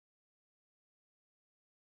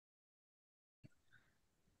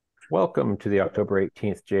Welcome to the October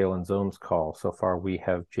 18th Jail and Zones call. So far, we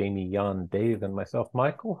have Jamie, Jan, Dave, and myself,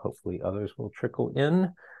 Michael. Hopefully, others will trickle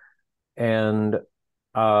in. And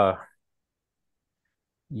Jan,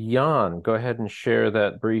 go ahead and share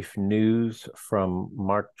that brief news from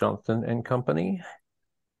Mark Johnson and company.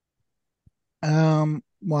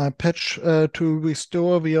 My pitch to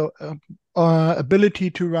restore the ability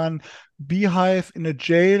to run bhyve in a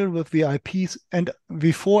jail with the IPs and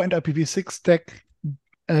v4 and IPv6 stack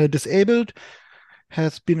disabled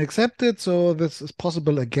has been accepted. So this is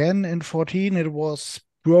possible again in 14. It was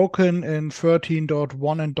broken in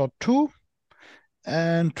 13.1 and .2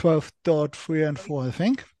 and 12.3 and 4, I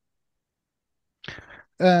think.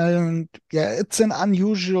 And yeah, it's an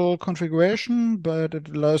unusual configuration, but it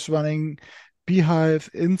allows running bhyve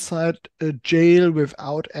inside a jail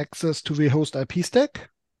without access to the host IP stack.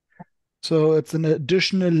 So it's an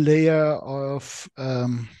additional layer of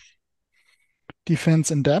defense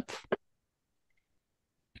in depth.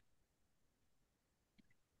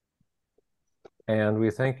 And we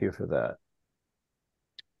thank you for that.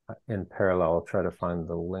 In parallel, I'll try to find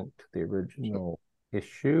the link to the original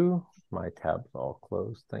issue. My tab's all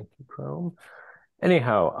closed. Thank you, Chrome.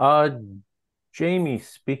 Anyhow, Jamie,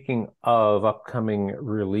 speaking of upcoming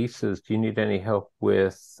releases, do you need any help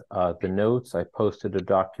with the notes? I posted a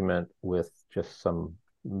document with just some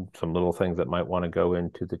little things that might want to go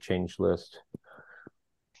into the change list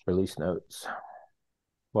release notes.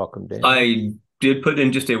 Welcome, Dan. I did put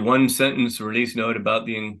in just a one sentence release note about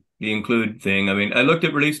the include thing. I mean, I looked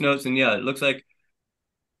at release notes and yeah, it looks like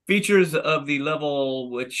features of the level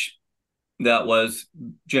which that was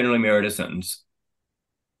generally merit a sentence.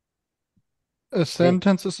 A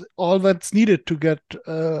sentence is all that's needed to get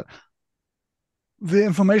the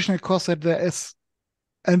information across that there is.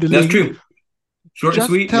 And that's true. Short and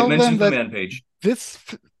sweet. Tell it mentions them the man page. This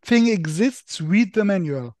thing exists. Read the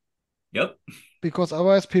manual. Yep. Because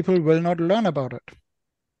otherwise people will not learn about it.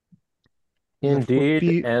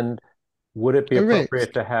 Indeed. And would it be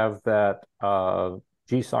appropriate to have that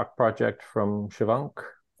GSOC project from Shivank?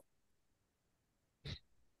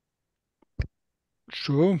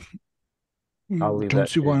 Sure. I'll leave Don't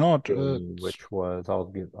see why not. Which was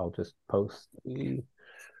I'll just post I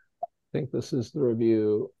think this is the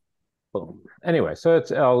review. Boom. Anyway, so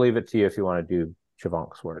I'll leave it to you if you want to do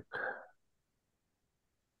Shivank's work.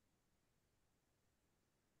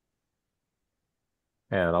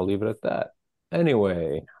 And I'll leave it at that.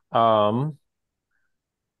 Anyway, other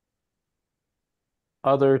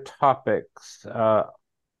topics.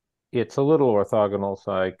 It's a little orthogonal,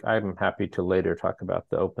 so I'm happy to later talk about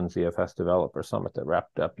the OpenZFS Developer Summit that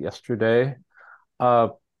wrapped up yesterday.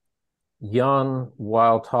 Jan,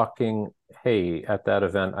 while talking, hey, at that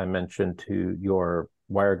event, I mentioned to your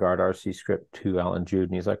WireGuard RC script to Alan Jude,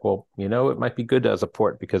 and he's like, well, it might be good as a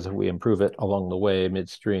port because if we improve it along the way,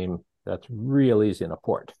 midstream, that's real easy in a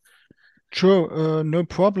port. Sure, no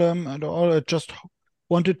problem at all. I just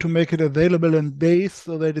wanted to make it available in base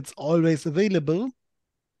so that it's always available.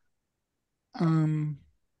 And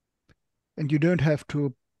you don't have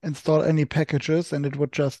to install any packages and it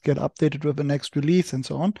would just get updated with the next release and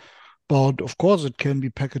so on. But of course it can be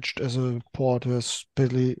packaged as a port,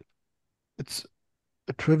 especially it's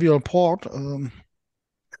a trivial port.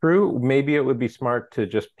 True. Maybe it would be smart to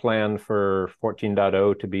just plan for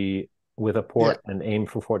 14.0 to be with a port and aim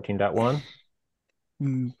for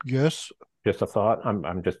 14.1. Yes. Just a thought.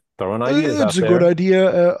 I'm just throwing ideas out there. It's a good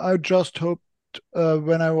idea. I just hoped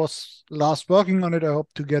when I was last working on it, I hope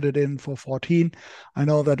to get it in for 14. I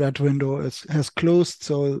know that window has closed,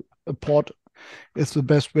 so a port is the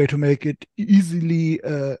best way to make it easily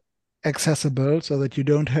accessible so that you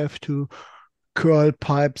don't have to curl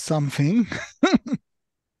pipe something.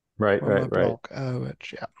 Right.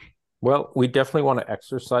 Well, we definitely want to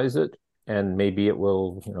exercise it, and maybe it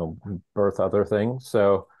will, birth other things.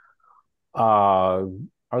 So, are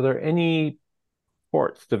there any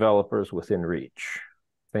ports developers within reach?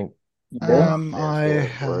 I think I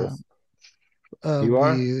have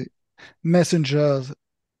the Messenger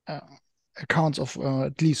accounts of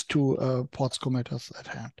at least 2 ports committers at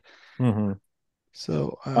hand. Mm-hmm.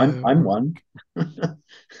 So I'm one.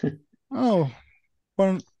 Oh,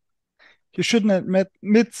 well, you shouldn't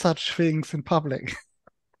admit such things in public.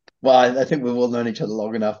 Well, I think we've all known each other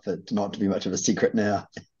long enough not to be much of a secret now.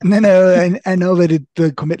 No, I know that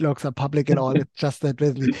the commit logs are public and all. It's just that,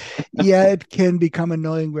 it can become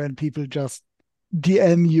annoying when people just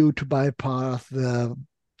DM you to bypass the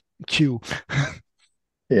queue.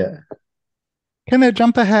 Yeah. Can I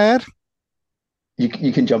jump ahead? You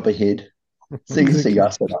can jump ahead. See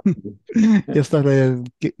us. Yes,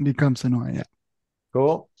 that becomes annoying. Yeah.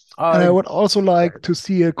 Cool. And I would also like to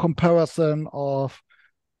see a comparison of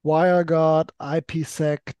WireGuard,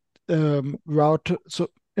 IPsec route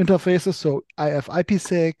interfaces. So I have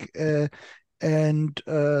IPsec and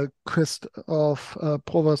Christoph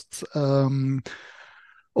Provost's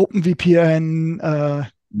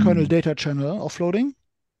OpenVPN kernel data channel offloading.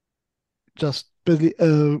 Just basically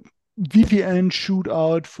a VPN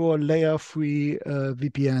shootout for layer 3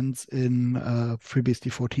 VPNs in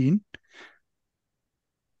FreeBSD 14.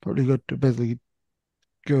 Probably good to basically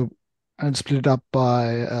go and split it up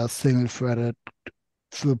by single threaded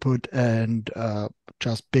throughput and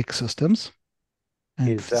just big systems. And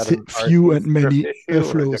is that a few and many issue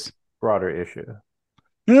flows. or a broader issue?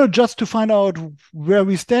 No, just to find out where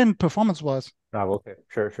we stand performance-wise. Oh, okay.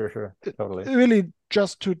 Sure. Totally. Really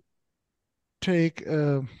just to take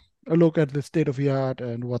a look at the state of the art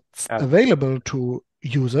and what's available to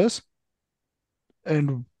users.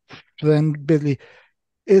 And then basically,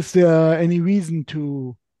 is there any reason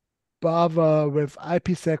to bother with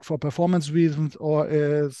IPsec for performance reasons, or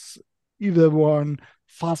is either one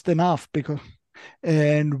fast enough?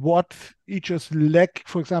 And what features lack,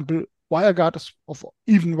 for example, WireGuard is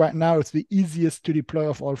even right now is the easiest to deploy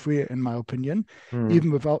of all three, in my opinion,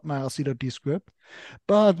 even without my rc.d script.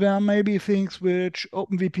 But there may be things which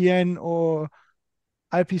OpenVPN or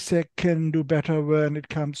IPsec can do better when it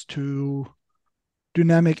comes to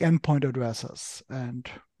dynamic endpoint addresses and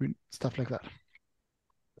stuff like that.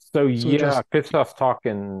 So yeah, Christoph's talk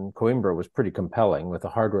in Coimbra was pretty compelling with the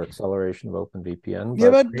hardware acceleration of OpenVPN. Yeah,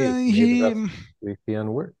 but VPN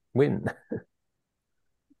win.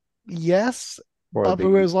 Yes, but the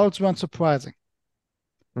results weren't surprising.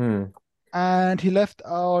 And he left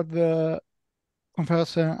out the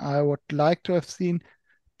comparison I would like to have seen,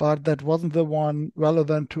 but that wasn't the one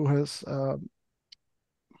relevant to his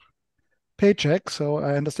paycheck. So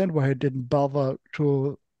I understand why he didn't bother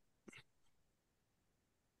to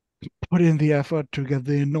put in the effort to get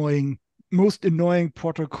the most annoying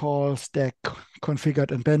protocol stack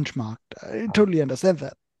configured and benchmarked. I totally understand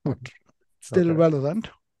that, but still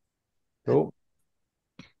relevant. Cool.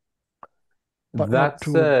 But not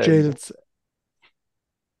to jails.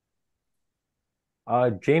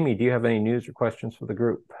 Jamie, do you have any news or questions for the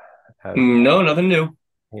group? No, nothing new.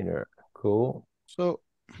 Cool. So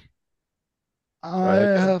I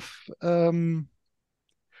have a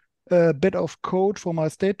bit of code for my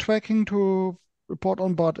state tracking to report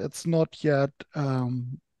on, but it's not yet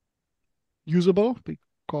usable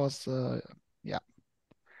because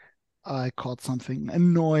I caught something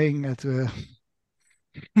annoying at the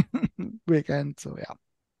weekend. So yeah.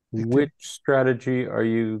 Which strategy are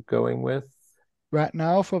you going with? Right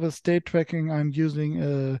now for the state tracking, I'm using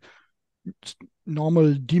a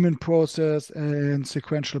normal daemon process and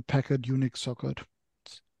sequential packet Unix socket.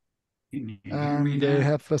 And they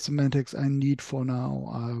have the semantics I need for now.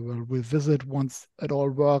 I will revisit once it all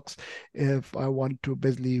works. If I want to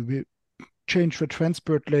basically change the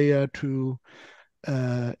transport layer to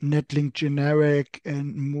netlink generic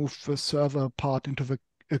and move the server part into the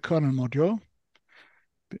kernel module,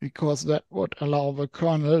 because that would allow the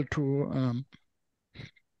kernel to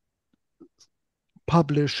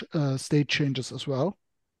publish state changes as well,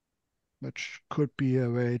 which could be a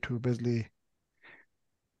way to basically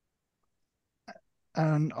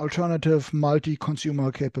an alternative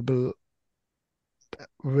multi-consumer capable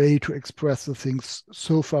way to express the things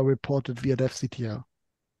so far reported via devctl,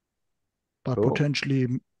 but potentially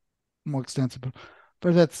more extensible.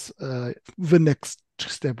 But that's the next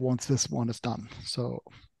step once this one is done. So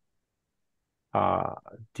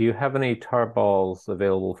do you have any tarballs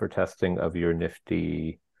available for testing of your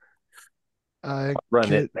nifty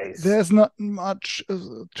run it base? There's not much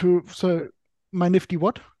so my nifty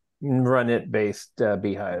what? Run it based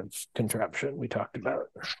Beehive contraption we talked about.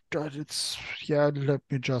 It's let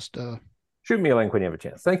me just shoot me a link when you have a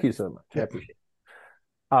chance. Thank you so much. I appreciate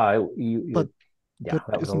it. But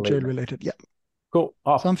that isn't jail related. Yeah. Cool.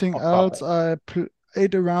 Something else I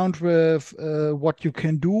played around with what you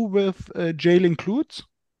can do with jail includes.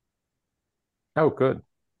 Oh, good.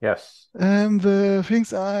 Yes. And the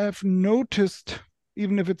things I've noticed,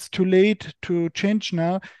 even if it's too late to change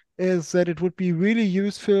now, is that it would be really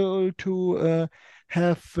useful to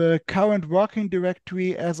have the current working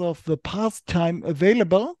directory as of the past time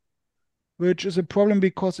available, which is a problem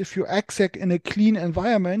because if you exec in a clean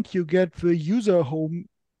environment, you get the user home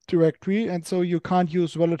directory, and so you can't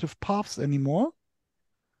use relative paths anymore.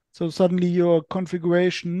 So suddenly your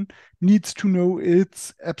configuration needs to know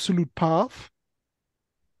its absolute path.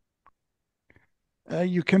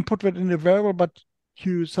 You can put that in a variable, but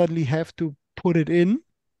you suddenly have to put it in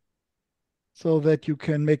so that you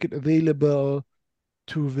can make it available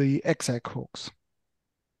to the exec hooks.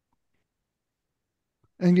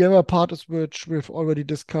 And the other part is, which we've already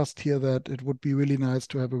discussed here, that it would be really nice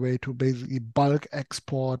to have a way to basically bulk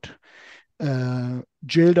export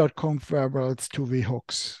jail.conf variables to the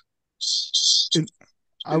hooks.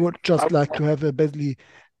 I would just like to have a basically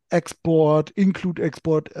export, include,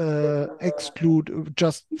 export, exclude,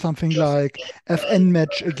 just something like fn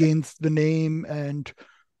match against the name and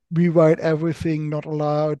rewrite everything not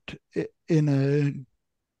allowed in a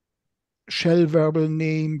shell variable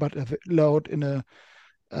name, but allowed in a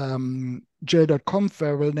jail.conf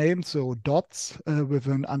variable name, so dots with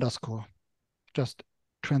an underscore. Just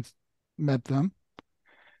map them.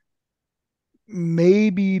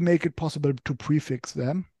 Maybe make it possible to prefix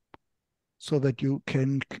them so that you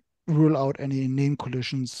can rule out any name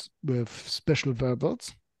collisions with special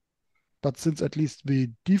variables. But since at least the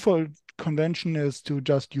default convention is to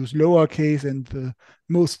just use lowercase and the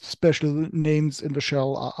most special names in the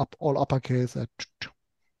shell are all uppercase, that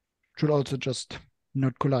should also just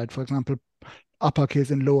not collide. For example,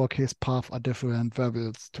 uppercase and lowercase path are different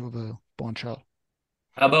variables to the Bourne shell.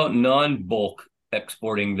 How about non-bulk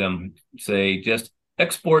exporting them? Say just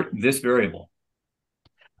export this variable.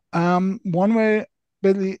 One way,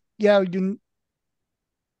 basically, yeah,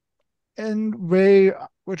 and way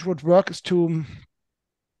which would work is to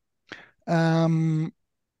so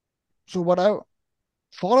what I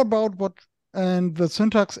thought about and the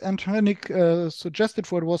syntax Antonik suggested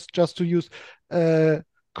for it was just to use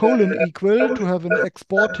colon equal to have an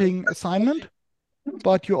exporting assignment,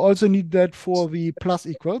 but you also need that for the plus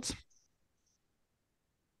equals.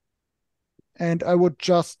 And I would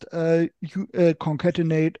just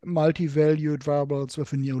concatenate multi-valued variables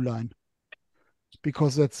with a new line,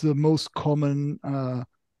 because that's the most common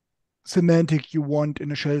semantic you want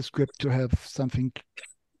in a shell script to have something.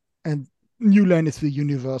 And new line is the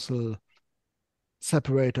universal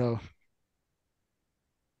separator.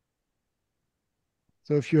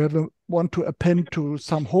 So if you want to append to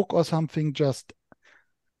some hook or something, just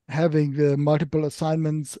having the multiple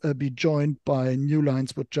assignments be joined by new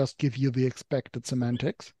lines would just give you the expected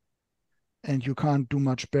semantics. And you can't do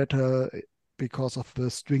much better because of the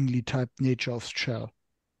stringly typed nature of shell.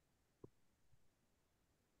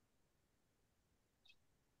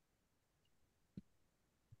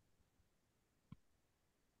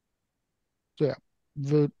 So yeah,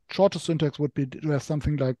 the shortest syntax would be to have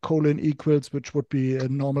something like colon equals, which would be a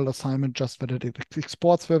normal assignment just that it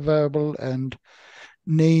exports the variable, and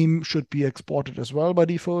name should be exported as well by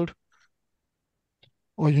default.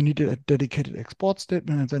 Or you need a dedicated export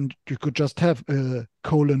statement, and then you could just have a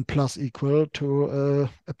colon plus equal to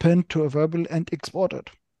append to a variable and export it.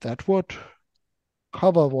 That would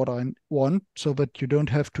cover what I want, so that you don't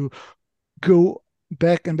have to go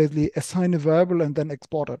back and basically assign a variable and then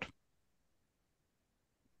export it.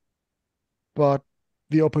 But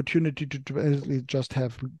the opportunity to basically just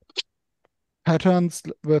have patterns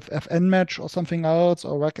with fn match or something else,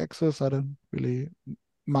 or regex, I don't really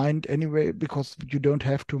mind anyway, because you don't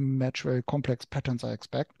have to match very complex patterns, I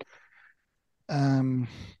expect.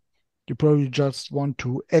 You probably just want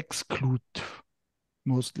to exclude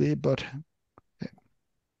mostly, but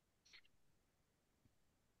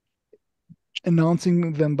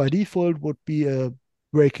announcing them by default would be a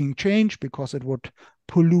breaking change, because it would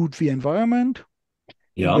pollute the environment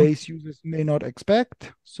in ways users may not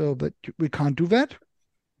expect. So that we can't do that,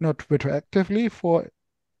 not retroactively,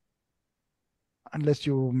 unless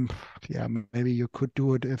you, yeah, maybe you could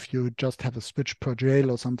do it if you just have a switch per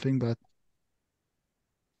jail or something, but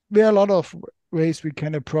there are a lot of ways we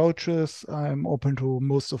can approach this. I'm open to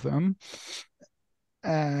most of them.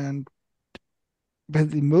 And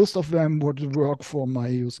basically most of them would work for my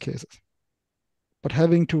use cases. But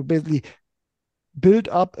having to basically build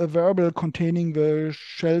up a variable containing the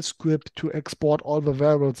shell script to export all the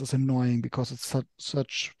variables is annoying, because it's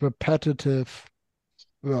such repetitive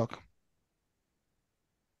work.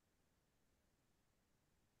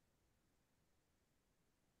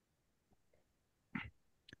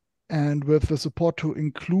 And with the support to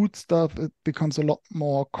include stuff, it becomes a lot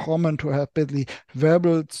more common to have basically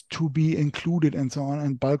variables to be included and so on,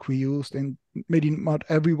 and bulk reused, and maybe not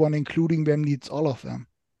everyone including them needs all of them.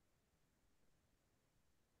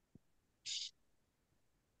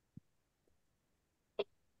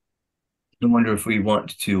 I wonder if we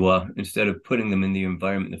want to, instead of putting them in the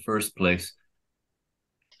environment in the first place,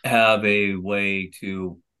 have a way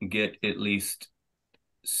to get at least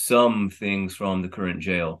some things from the current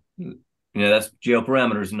jail. That's jail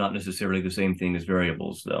parameters, not necessarily the same thing as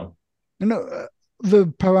variables, though. No, the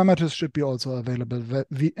parameters should be also available,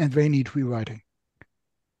 and they need rewriting.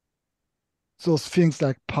 So things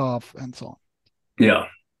like path and so on. Yeah.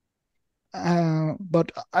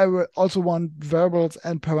 But I will also want variables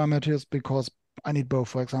and parameters because I need both.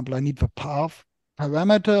 For example, I need the path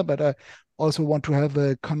parameter, but I also want to have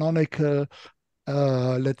a canonical,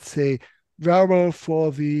 let's say, variable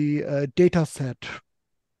for the data set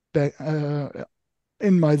back,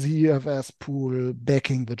 in my ZFS pool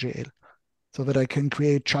backing the jail so that I can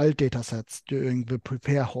create child data sets during the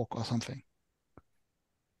prepare hook or something.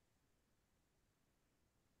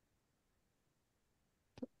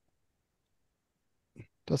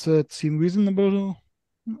 Does it seem reasonable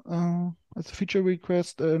as a feature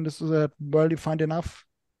request? And is that well defined enough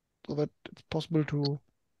so that it's possible to?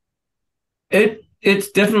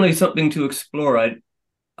 It's definitely something to explore.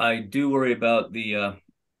 I do worry about the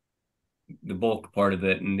bulk part of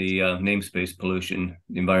it and the namespace pollution,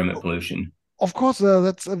 the environment pollution. Of course,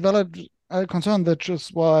 that's a valid concern. That's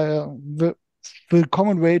just why the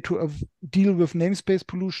common way to deal with namespace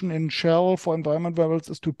pollution in shell for environment variables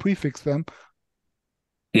is to prefix them.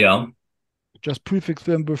 Yeah. Just prefix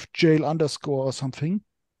them with jail underscore or something.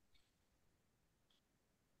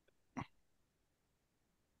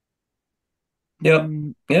 Yeah.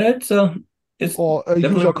 Yeah, it's or a definitely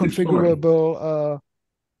user worth exploring. configurable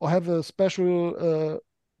or have a special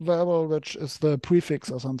variable which is the prefix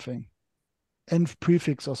or something, env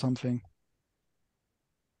prefix or something.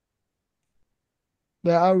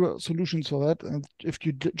 There are solutions for that, and if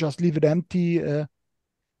you just leave it empty,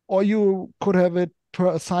 or you could have it per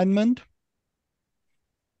assignment.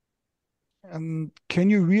 And can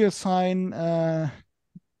you reassign?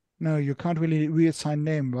 No, you can't really reassign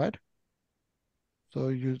name, right? So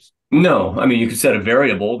you No, I mean you could set a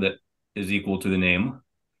variable that is equal to the name.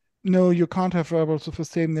 no, you can't have variables with the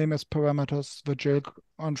same name as parameters. The jail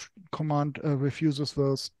command refuses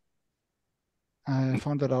those. I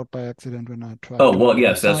found that out by accident when I tried Oh, to well,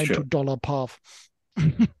 yes, that's assign true. to $path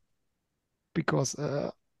because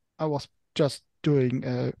I was just doing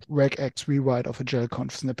a regex rewrite of a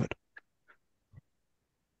jailconf snippet.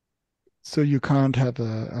 So you can't have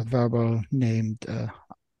a variable named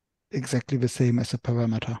exactly the same as a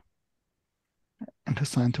parameter and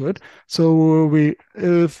assign to it. So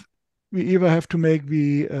if we either have to make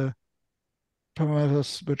the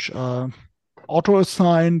parameters which are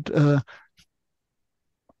auto-assigned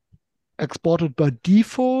exported by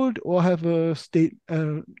default or have a state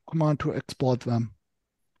command to export them,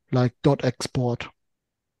 like .export.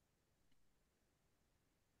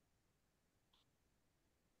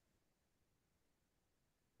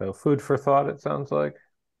 So food for thought, it sounds like.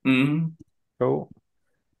 Hmm. Cool.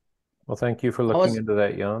 Well, thank you for I looking was into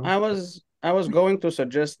that, Jan. I was going to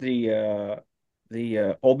suggest the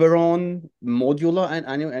Oberon modular and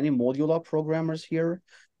any modular programmers here,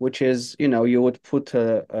 which is you would put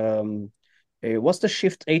a what's the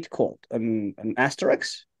shift 8 called, an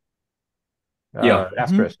asterisk. Yeah.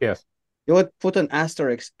 Asterisk, yes. You would put an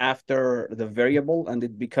asterisk after the variable and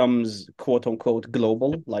it becomes quote unquote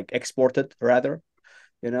global, like exported rather.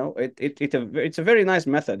 It's a very nice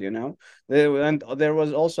method. And there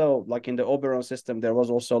was also like in the Oberon system, there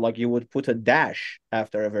was also like you would put a dash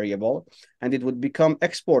after a variable and it would become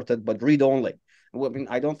exported but read only. I mean,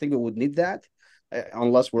 I don't think we would need that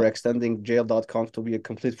unless we're extending jail.conf to be a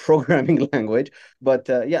complete programming language. But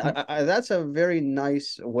that's a very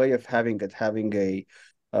nice way of having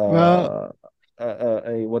Well,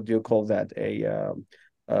 a what do you call that,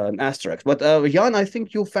 an asterisk. But Jan, I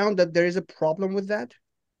think you found that there is a problem with that.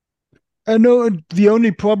 no, the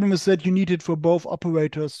only problem is that you need it for both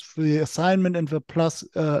operators, for the assignment and the plus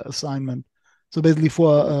assignment. So basically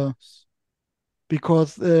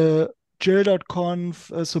because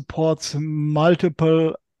jail.conf supports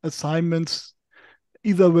multiple assignments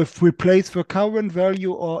either with replace the current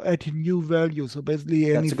value or add a new value. So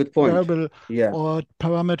basically any That's a good point. variable Yeah. or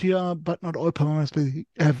parameter, but not all parameters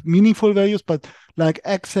have meaningful values, but like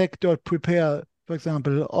exec.prepare, for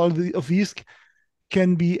example, all of these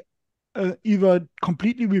can be either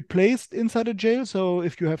completely replaced inside a jail. So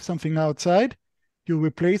if you have something outside, you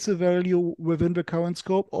replace the value within the current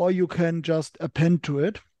scope, or you can just append to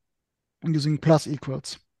it using plus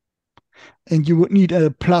equals. And you would need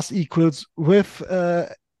a plus equals with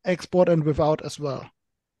export and without as well.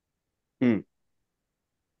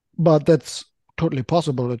 But that's totally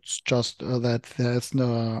possible. It's just that there's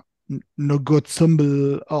no good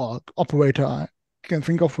symbol or operator I can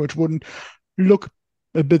think of which wouldn't look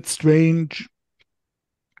a bit strange.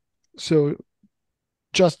 So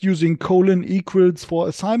just using colon equals for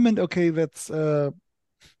assignment, okay, that's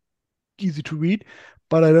easy to read,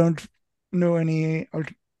 but I don't know any.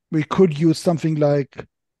 We could use something like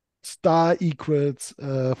star equals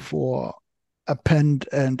for append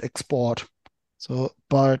and export. So,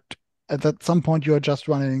 but at some point you are just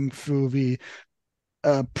running through the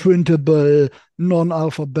printable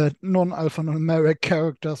non-alphanumeric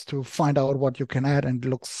characters to find out what you can add, and it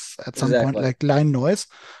looks at some point Exactly. like line noise.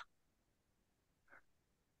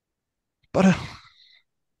 But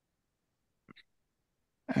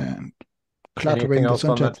and cluttering Anything the else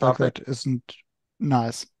on that syntax like topic? that isn't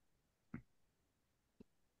nice.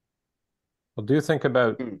 Well, do think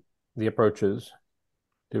about Hmm. the approaches.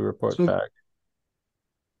 Do report So back.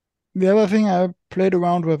 the other thing I played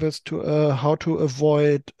around with is to how to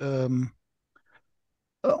avoid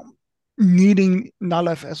needing null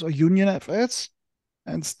FS or union FS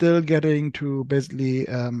and still getting to basically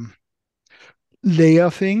layer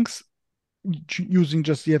things using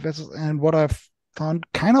just CFS. And what I've found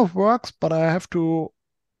kind of works, but I have to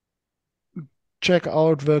check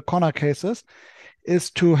out the corner cases,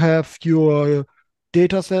 is to have your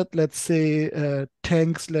data set, let's say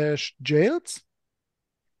tank/jails,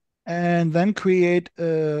 and then create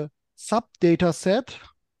a sub data set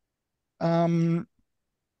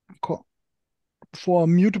for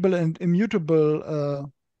mutable and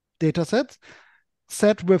immutable data sets,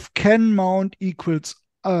 set with can mount equals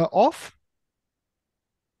off,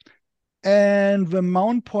 and the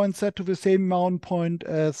mount point set to the same mount point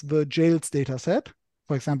as the jails data set,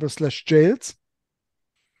 for example, /jails.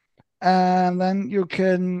 And then you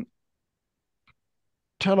can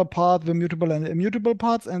tell apart the mutable and immutable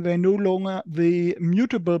parts, and the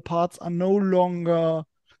mutable parts are no longer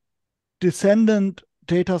descendant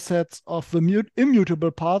data sets of the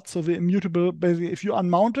immutable parts. So the immutable, basically, if you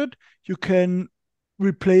unmount it, you can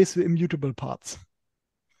replace the immutable parts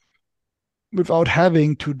without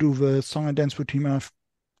having to do the song and dance routine I've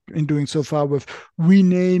been doing so far with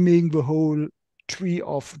renaming the whole tree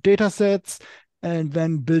of data sets and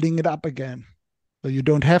then building it up again. So you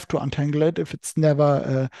don't have to untangle it if it's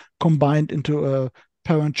never combined into a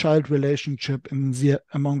parent-child relationship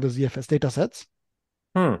among the ZFS datasets.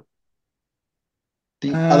 The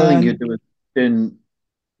other thing you do is turn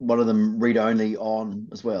one of them read-only on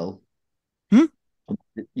as well.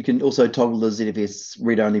 You can also toggle the ZFS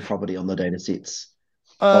read-only property on the data sets.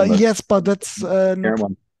 Yes, but that's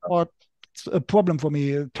not what's a problem for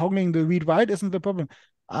me. Toggling the read-write isn't the problem.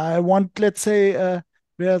 I want, let's say,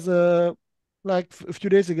 there's like a few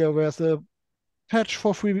days ago, there's a patch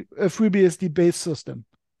for FreeBSD base system.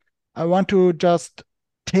 I want to just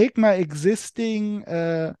take my existing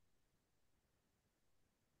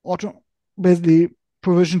basically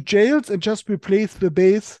provisioned jails and just replace the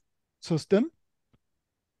base system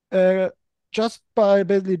just by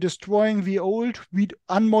basically destroying the old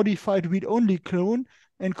unmodified read-only clone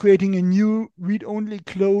and creating a new read-only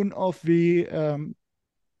clone of the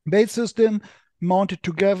base system mounted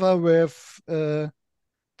together with the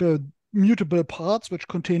mutable parts which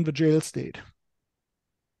contain the jail state.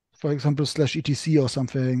 For example, /etc or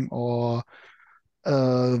something, or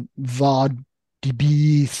var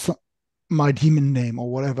db my daemon name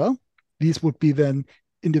or whatever. These would be then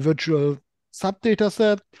individual sub-data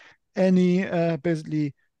set. Any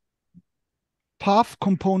basically path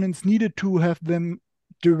components needed to have them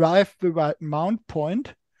derive the right mount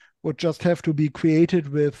point would just have to be created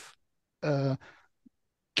with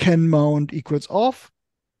can mount equals off,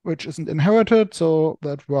 which isn't inherited, so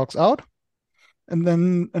that works out. And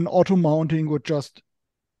then an auto mounting would just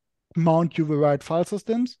mount you the right file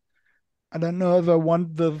systems. I don't know if I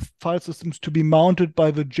want the file systems to be mounted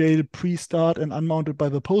by the jail pre-start and unmounted by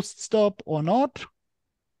the post-stop or not.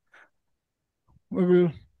 We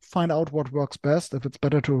will find out what works best. If it's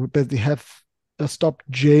better to basically have a stop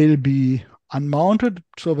jail be unmounted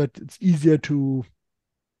so that it's easier to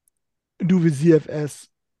do the ZFS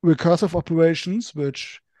recursive operations,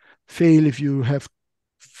 which fail if you have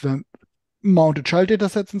mounted child data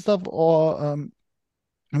sets and stuff, or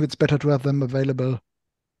if it's better to have them available.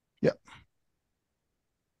 Yeah.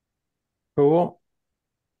 Cool.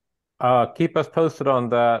 Keep us posted on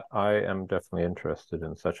that. I am definitely interested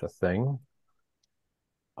in such a thing,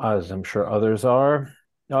 as I'm sure others are.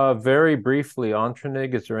 Very briefly,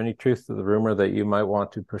 Antranig, is there any truth to the rumor that you might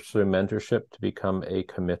want to pursue mentorship to become a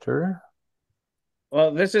committer?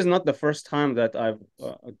 Well, this is not the first time that I've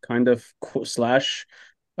kind of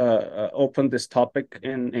opened this topic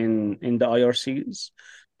in the IRCs.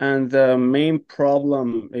 And the main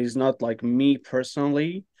problem is not like me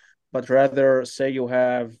personally, but rather say you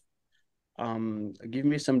have, give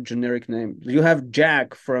me some generic name. You have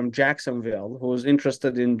Jack from Jacksonville who's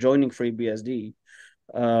interested in joining FreeBSD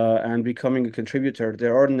and becoming a contributor.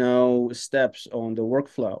 There are no steps on the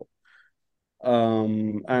workflow.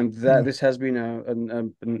 And that this has been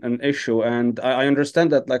an issue. And I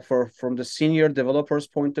understand that, like, from the senior developers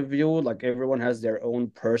point of view, like, everyone has their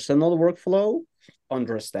own personal workflow,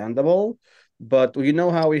 understandable. But you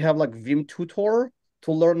know how we have like Vim tutor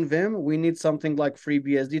to learn Vim? We need something like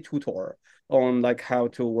FreeBSD tutor on like how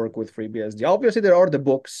to work with FreeBSD. Obviously there are the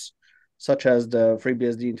books such as the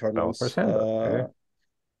FreeBSD internals,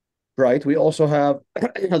 right? We also have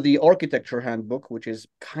the architecture handbook, which is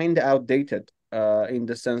kind of outdated in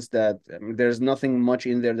the sense that there's nothing much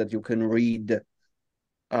in there that you can read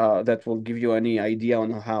that will give you any idea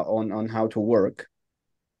on how to work.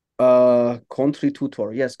 Country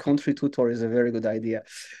tutor. Yes, country tutor is a very good idea.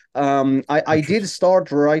 I did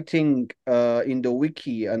start writing in the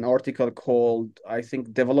wiki an article called, I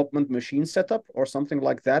think, Development Machine Setup or something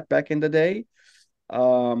like that back in the day.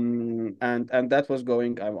 And that was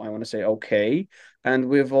going, I want to say, okay. And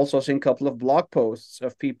we've also seen a couple of blog posts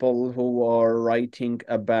of people who are writing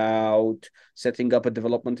about setting up a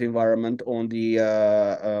development environment on the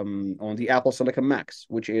Apple Silicon Macs,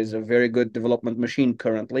 which is a very good development machine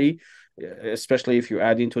currently, especially if you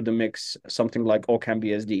add into the mix something like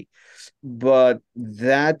OCamBSD. But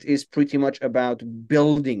that is pretty much about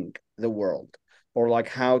building the world, or like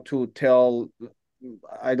how to tell,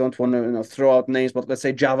 I don't want to throw out names, but let's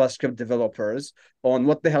say JavaScript developers on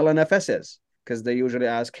what the hell NFS is, because they usually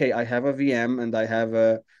ask, hey, I have a VM and I have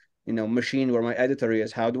a machine where my editor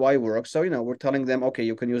is. How do I work? So we're telling them, okay,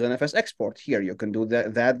 you can use NFS export here, you can do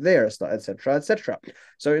that there, etc., etc.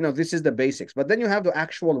 So this is the basics. But then you have the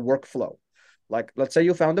actual workflow. Like, let's say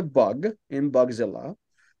you found a bug in Bugzilla,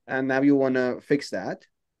 and now you want to fix that.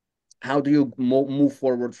 How do you move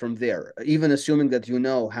forward from there? Even assuming that you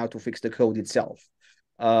know how to fix the code itself.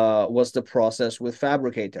 What's the process with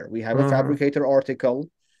Phabricator? We have a Phabricator article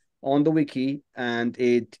on the wiki, and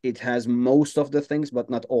it has most of the things,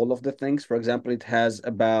 but not all of the things. For example, it has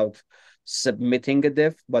about submitting a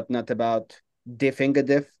diff, but not about diffing a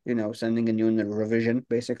diff, sending a new revision,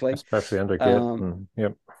 basically. Especially under Git.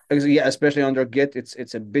 Yep. Yeah, especially under Git,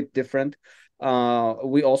 it's a bit different.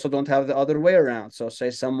 We also don't have the other way around. So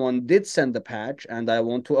say someone did send a patch and I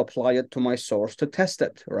want to apply it to my source to test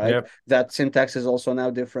it, right? Yep. That syntax is also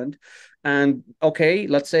now different. And okay,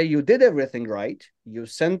 let's say you did everything right. You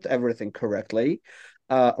sent everything correctly.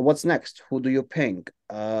 What's next? Who do you ping?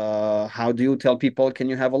 How do you tell people, can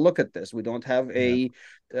you have a look at this? We don't have a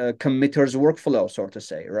committer's workflow, so to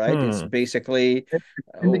say, right? It's basically...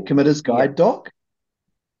 In the committer's guide doc?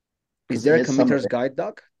 Is there a committer's guide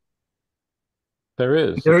doc? There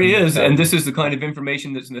is. There he is, and this is the kind of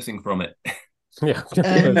information that's missing from it. Yeah.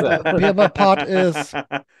 And the other part is,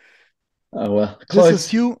 oh well,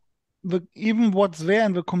 close. Even what's there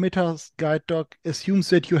in the committer's guide doc assumes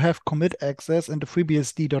that you have commit access and a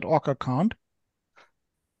freebsd.org account.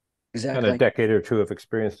 Exactly. And a decade or two of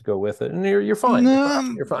experience to go with it, and you're fine.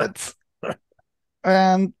 You're fine.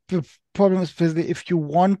 And the problem is, if you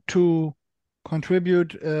want to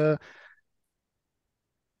contribute,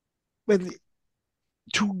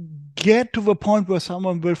 to get to the point where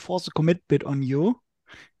someone will force a commit bit on you,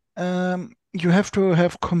 you have to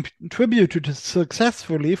have contributed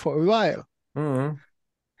successfully for a while.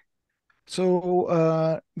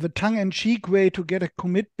 So the tongue-in-cheek way to get a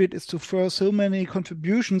commit bit is to throw so many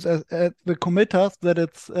contributions at the committers that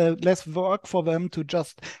it's less work for them to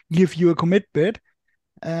just give you a commit bit.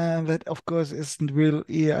 And that, of course, isn't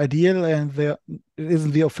really ideal, and it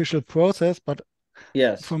isn't the official process. But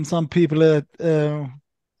yes, from some people that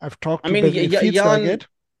I've talked to, it feels like it.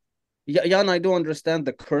 Jan, I do understand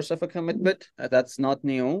the curse of a commit bit. That's not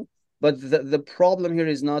new. But the problem here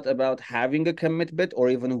is not about having a commit bit or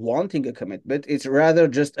even wanting a commit bit. It's rather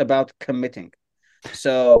just about committing.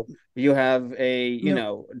 So you have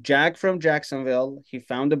Jack from Jacksonville. He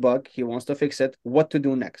found a bug. He wants to fix it. What to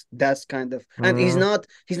do next? That's kind of, and he's not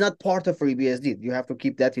part of FreeBSD. You have to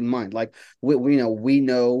keep that in mind. Like we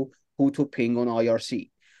know who to ping on IRC,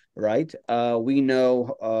 right? We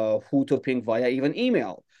know who to ping via even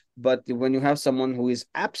email. But when you have someone who is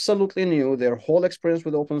absolutely new, their whole experience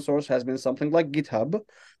with open source has been something like GitHub,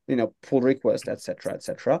 pull request, etc.,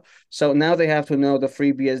 etc. So now they have to know the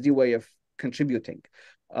FreeBSD way of contributing.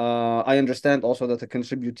 I understand also that the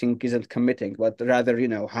contributing isn't committing, but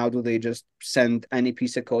rather, how do they just send any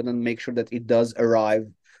piece of code and make sure that it does arrive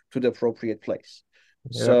to the appropriate place?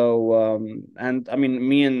 Yeah. So, and I mean,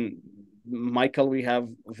 me and Michael, we have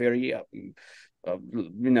very...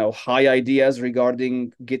 high ideas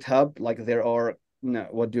regarding GitHub. Like there are,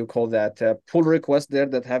 what do you call that? Pull requests there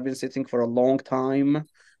that have been sitting for a long time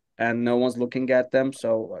and no one's looking at them.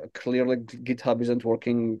 So clearly GitHub isn't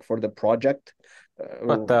working for the project.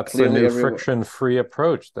 But that's a new friction-free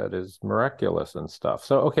approach that is miraculous and stuff.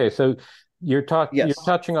 So, okay, so you're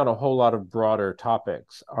touching on a whole lot of broader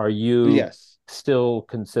topics. Are you still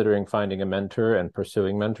considering finding a mentor and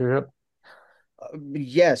pursuing mentorship?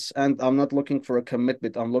 Yes, and I'm not looking for a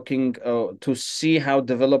commitment. I'm looking to see how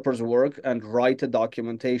developers work and write a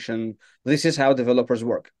documentation. This is how developers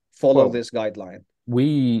work. Follow this guideline.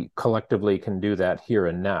 We collectively can do that here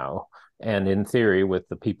and now. And in theory, with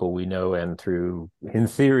the people we know and through, in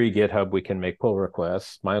theory, GitHub, we can make pull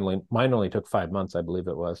requests. Mine only took 5 months, I believe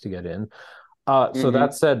it was, to get in. So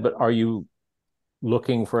that said, but are you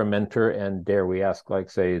looking for a mentor? And dare we ask, like,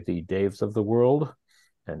 say, the Daves of the world?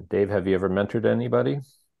 And Dave, have you ever mentored anybody?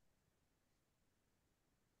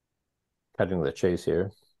 Cutting the chase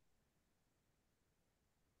here.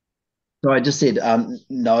 So I just said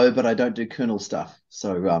no, but I don't do kernel stuff.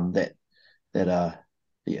 So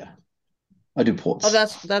yeah, I do ports. Oh,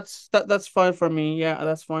 that's fine for me. Yeah,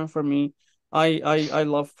 that's fine for me. I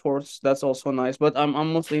love ports. That's also nice. But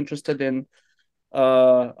I'm mostly interested in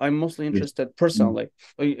personally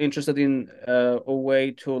interested in a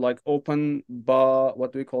way to like open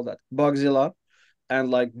what do we call that, Bugzilla,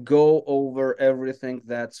 and like go over everything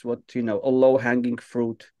that's a low-hanging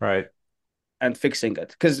fruit, right, and fixing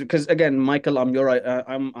it. Because again, Michael, I'm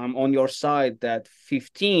on your side that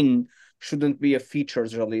 15 shouldn't be a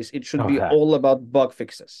features release. It should be all about bug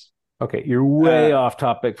fixes. Okay, you're way off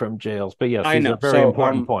topic from jails, but yes, these are very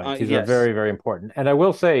important points. These are very, very important. And I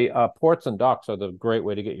will say, ports and docs are the great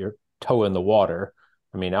way to get your toe in the water.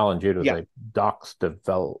 I mean, Alan Jude was a docs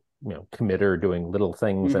committer doing little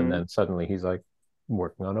things, and then suddenly he's like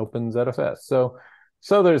working on OpenZFS.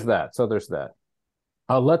 So there's that.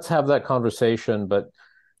 Let's have that conversation, but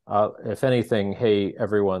if anything, hey,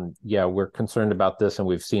 everyone, we're concerned about this, and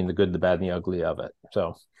we've seen the good, the bad, and the ugly of it.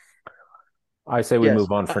 So I say we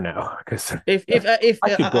move on for now, because if I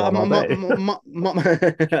keep going all day.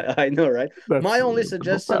 I know, right? My only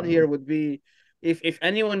suggestion here would be, if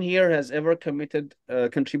anyone here has ever contributed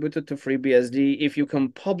to FreeBSD, if you can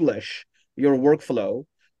publish your workflow,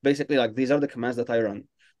 basically like these are the commands that I run.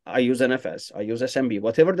 I use NFS, I use SMB,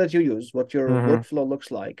 whatever that you use, what your workflow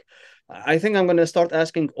looks like. I think I'm going to start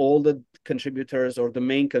asking all the contributors, or the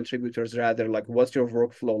main contributors rather, like, what's your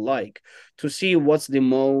workflow like, to see what's the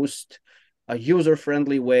most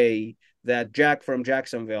user-friendly way that Jack from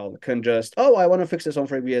Jacksonville can just, I want to fix this on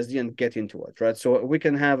FreeBSD and get into it, right? So we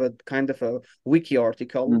can have a kind of a wiki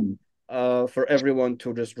article for everyone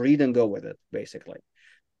to just read and go with it, basically.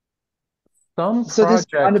 Some projects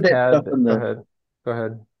had... Go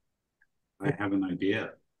ahead. I have an idea.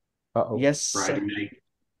 Yes.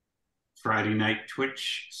 Friday night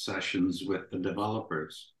Twitch sessions with the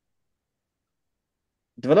developers.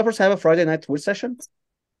 Developers have a Friday night Twitch session?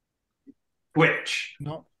 Twitch.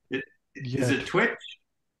 No. Is it Twitch?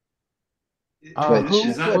 Twitch.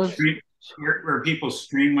 Is that where people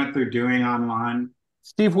stream what they're doing online?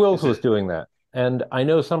 Steve Wills was doing that. And I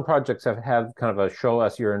know some projects have had kind of a show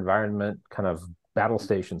us your environment kind of battle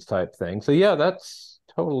stations type thing. So yeah, that's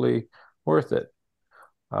totally worth it.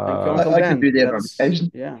 I can do that on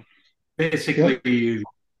occasion. Yeah. Basically, you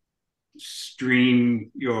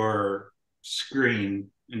stream your screen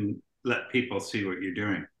and let people see what you're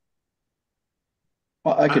doing.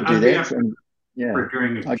 Well, I could do that. We're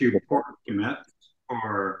doing a few port commits,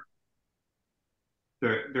 or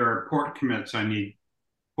there are port commits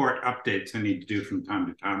port updates I need to do from time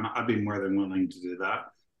to time. I'd be more than willing to do that.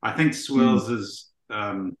 I think Swills is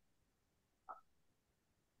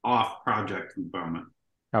off project at the moment.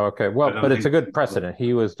 Oh, okay. Well, but it's a good precedent.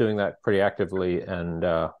 He was doing that pretty actively, and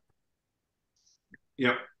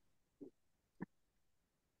yep.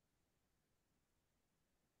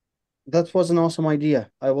 That was an awesome idea.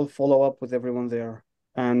 I will follow up with everyone there.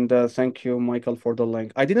 And thank you, Michael, for the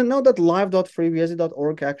link. I didn't know that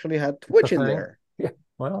live.freebsd.org actually had Twitch in there. Yeah,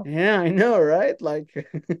 well. Yeah, I know, right? Like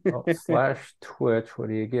 /Twitch, what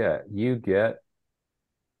do you get? You get...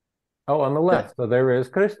 on the left. So there is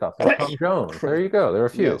Christoph and Tom Jones. There you go. There are a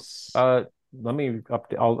few. Yes. Let me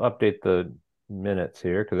update. I'll update the minutes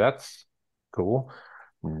here, because that's cool.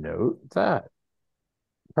 Note that.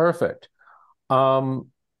 Perfect.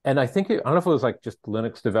 And I think I don't know if it was like just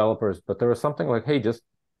Linux developers, but there was something like, hey, just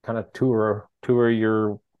kind of tour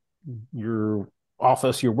your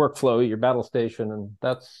office, your workflow, your battle station, and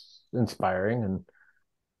that's inspiring and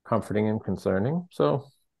comforting and concerning. So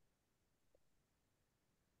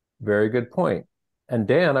very good point. And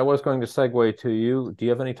Dan, I was going to segue to you. Do you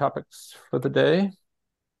have any topics for the day?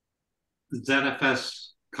 ZFS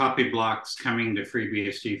copy blocks coming to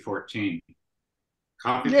FreeBSD 14.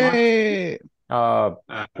 Copy Yay! blocks?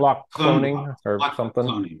 Block cloning or block something.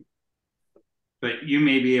 Cloning. but you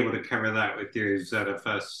may be able to cover that with your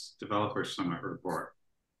ZFS Developer Summit report.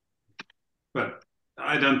 But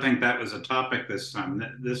I don't think that was a topic this time.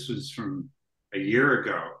 This was from a year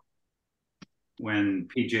ago when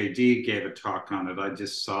PJD gave a talk on it. I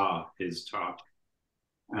just saw his talk.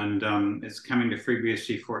 And it's coming to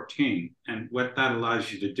FreeBSD 14. And what that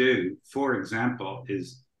allows you to do, for example,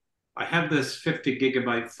 is I have this 50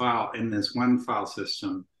 gigabyte file in this one file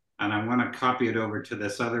system, and I want to copy it over to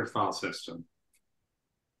this other file system.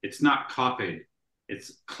 It's not copied,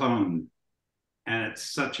 it's cloned. And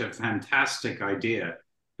it's such a fantastic idea.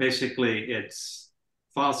 Basically, it's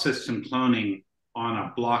file system cloning on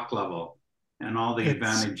a block level and all the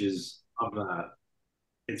advantages of that.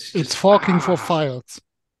 It's forking for files.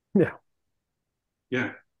 Yeah.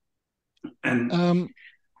 Yeah. And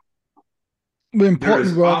the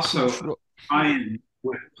important there work is also tie-in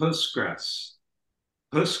with Postgres.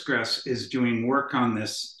 Postgres is doing work on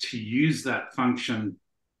this to use that function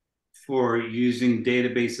for using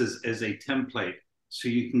databases as a template, so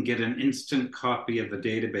you can get an instant copy of the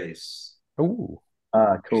database. Oh,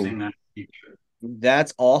 cool. Using that feature.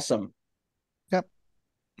 That's awesome. Yep.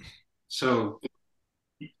 So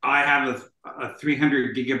I have a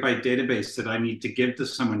 300 gigabyte database that I need to give to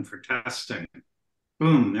someone for testing.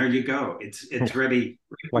 Boom, there you go. It's ready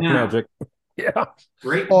right like now. magic. Yeah.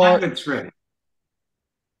 Right now it's ready.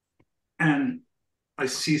 And I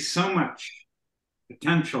see so much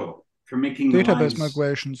potential for making database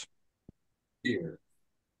migrations. Here.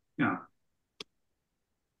 Yeah.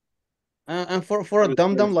 And for a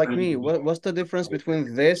dum-dum like me, what's the difference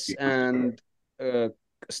between this and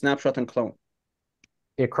snapshot and clone?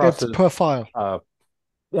 It crosses It's per file.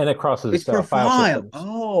 And it crosses It's per file file. systems.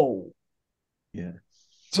 Oh. Yeah.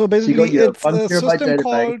 So basically, your it's a 1 terabyte system database.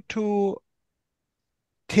 call to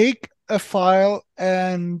take a file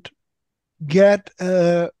and get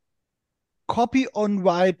a copy on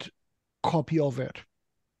write copy of it.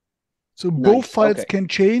 So both files can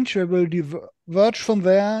change. They will diverge from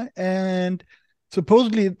there, and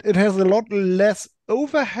supposedly it has a lot less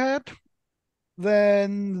overhead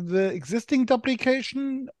than the existing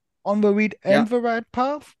duplication on the read and the write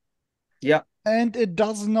path. Yeah. And it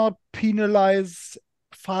does not penalize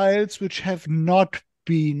files which have not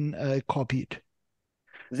been copied.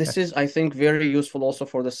 This is, I think, very useful also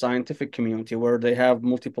for the scientific community, where they have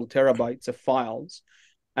multiple terabytes of files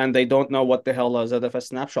and they don't know what the hell a ZFS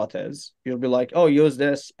snapshot is. You'll be like, oh, use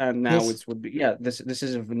this, and now it would be, yeah, this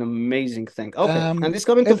is an amazing thing. Okay, and it's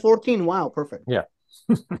coming to 14. Wow, perfect. Yeah.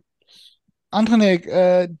 Antonik,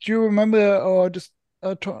 do you remember, or just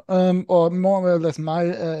or more or less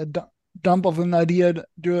my dump of an idea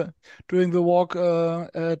during the walk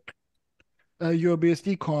at your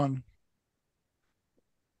BSDCon?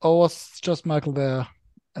 Or was just Michael there?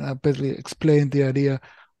 And I basically explained the idea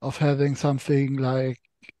of having something like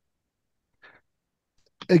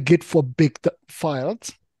a Git for big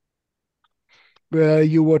files, where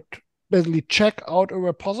you would basically check out a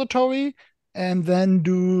repository and then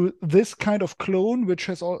do this kind of clone, which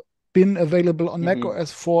has been available on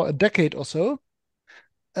macOS for a decade or so.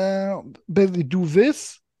 Basically do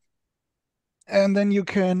this, and then you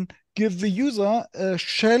can give the user a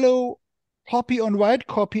shallow copy on write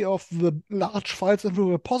copy of the large files in the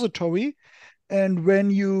repository. And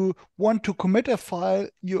when you want to commit a file,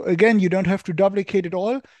 you don't have to duplicate it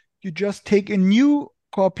all. You just take a new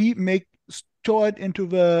copy, store it into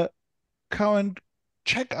the current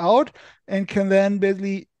checkout, and can then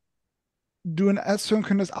basically do an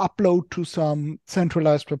asynchronous upload to some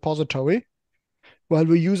centralized repository, while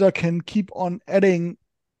the user can keep on adding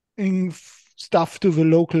stuff to the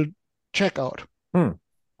local checkout. And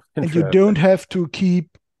you don't have to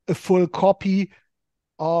keep a full copy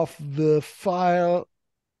of the file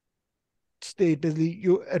state. Basically,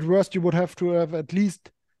 at worst you would have to have at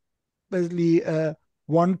least basically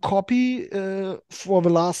one copy for the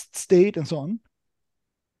last state and so on.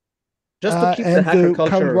 Just to keep and the hacker the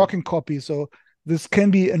culture current working copy. So this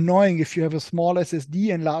can be annoying if you have a small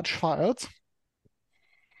SSD and large files.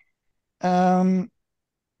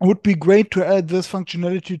 Would be great to add this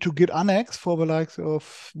functionality to Git Annex for the likes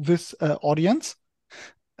of this audience.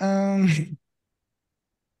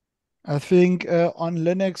 I think on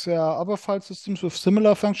Linux there are other file systems with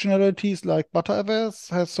similar functionalities, like ButterFS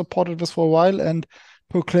has supported this for a while and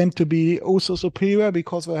proclaimed to be also superior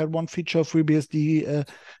because they had one feature FreeBSD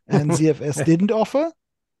and ZFS didn't offer.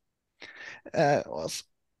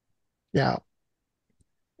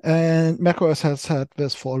 And macOS has had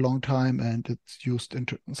this for a long time, and it's used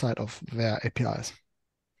inside of their APIs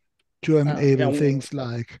to enable things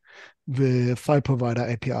like the file provider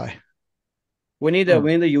API. We need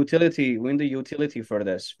a utility. We need a utility for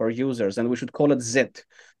this for users, and we should call it zit,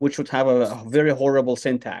 which should have a very horrible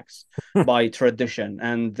syntax by tradition,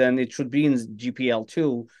 and then it should be in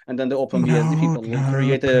GPL2, and then the OpenBSD people will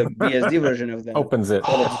create a BSD version of that. Opens it.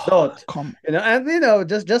 Call it Zot. Come. And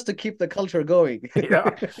just to keep the culture going. Yeah.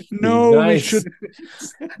 No, Nice.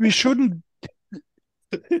 we shouldn't.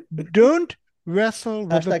 Don't wrestle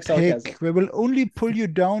with a Hashtag sarcasm. pig. We will only pull you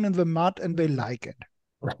down in the mud, and they like it.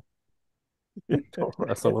 Don't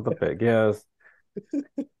wrestle with a pig. Yes.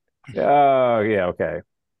 Oh, yeah. Okay.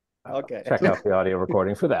 Okay. Check out the audio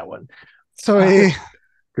recording for that one. Sorry.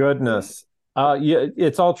 Goodness. Yeah,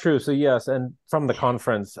 it's all true. So yes, and from the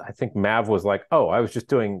conference, I think Mav was like, "Oh, I was just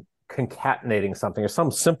doing concatenating something or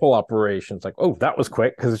some simple operations." Like, "Oh, that was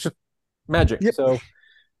quick," because it's just magic. Yep. So,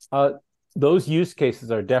 those use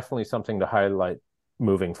cases are definitely something to highlight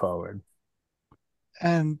moving forward.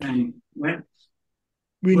 And what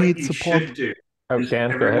we what need you support. should do Oh, is Dan,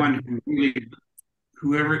 go ahead.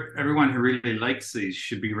 everyone who really likes these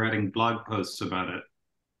should be writing blog posts about it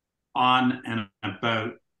on and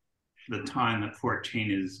about the time that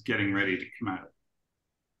 14 is getting ready to come out.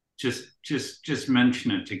 Just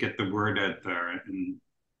mention it to get the word out there and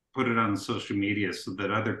put it on social media so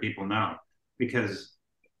that other people know, because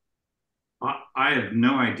I have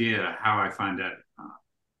no idea how I find out,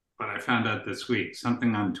 but I found out this week,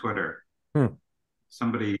 something on Twitter.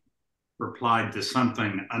 Somebody replied to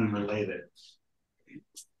something unrelated.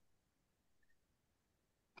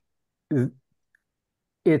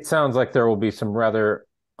 It sounds like there will be some rather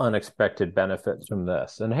unexpected benefits from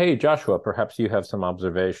this. And hey, Joshua, perhaps you have some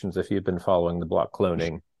observations if you've been following the block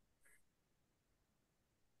cloning.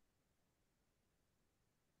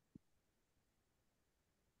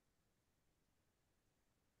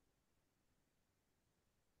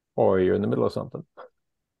 Or you're in the middle of something.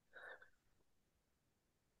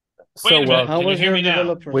 Wait a minute. How Can you was hear your me now?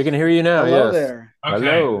 developers? We can hear you now. Hello Yes. there. Okay.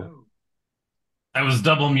 Hello. I was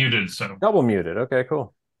double muted, so. Double muted. Okay,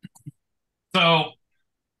 cool. So,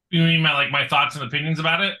 you mean my thoughts and opinions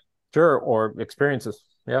about it? Sure. Or experiences.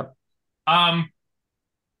 Yeah.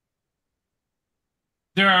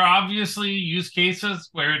 There are obviously use cases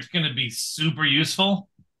where it's going to be super useful,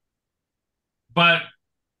 but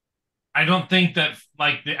I don't think that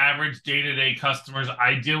the average day-to-day customers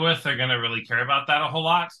I deal with are going to really care about that a whole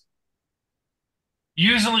lot.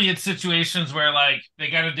 Usually it's situations where they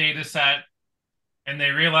got a data set and they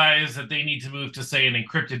realize that they need to move to, say, an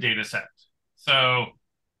encrypted data set. So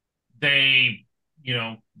they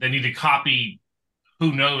need to copy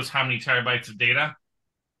who knows how many terabytes of data.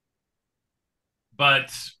 But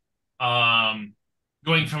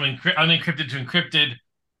going from unencrypted to encrypted,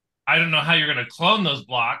 I don't know how you're going to clone those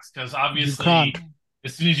blocks, because obviously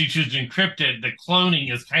as soon as you choose to encrypt it, the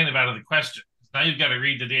cloning is kind of out of the question. Now you've got to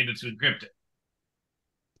read the data to encrypt it.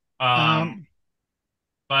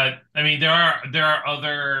 But I mean, there are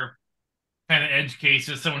other kind of edge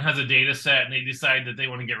cases. Someone has a data set and they decide that they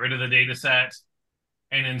want to get rid of the data set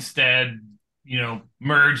and instead,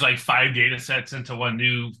 merge 5 data sets into one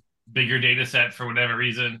new bigger data set for whatever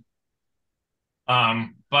reason.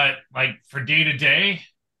 But for day to day,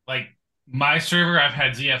 my server, I've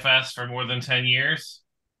had ZFS for more than 10 years.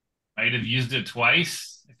 I'd have used it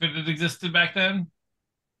twice if it had existed back then.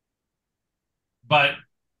 But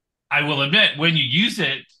I will admit, when you use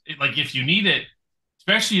it, if you need it,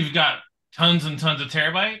 especially if you've got tons and tons of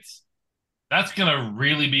terabytes, that's going to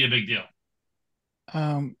really be a big deal.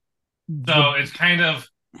 So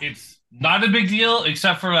it's not a big deal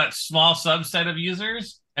except for that small subset of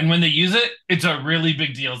users. And when they use it, it's a really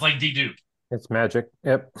big deal. It's like dedupe. It's magic.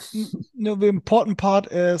 Yep. No, the important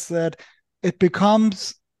part is that it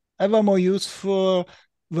becomes ever more useful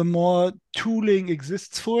the more tooling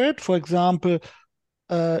exists for it. For example,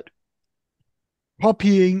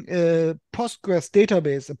 copying a Postgres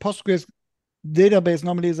database. A Postgres database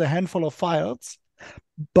normally is a handful of files,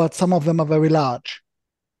 but some of them are very large.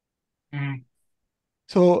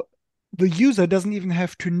 So the user doesn't even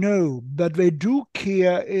have to know, but they do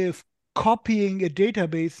care if copying a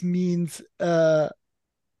database means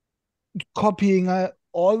copying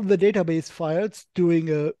all the database files,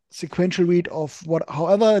 doing a sequential read of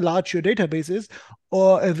however large your database is,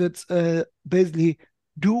 or if it's basically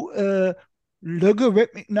do a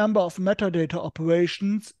logarithmic number of metadata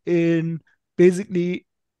operations in basically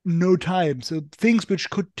no time. So things which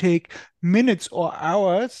could take minutes or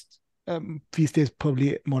hours, these days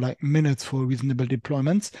probably more like minutes for reasonable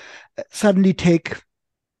deployments, suddenly take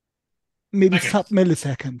maybe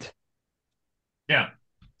sub-millisecond. Yeah.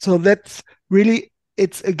 So that's really,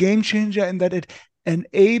 it's a game changer in that it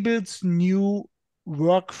enables new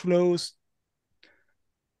workflows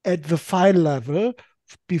at the file level.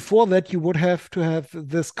 Before that, you would have to have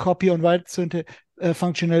this copy on write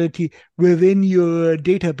functionality within your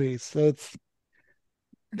database. So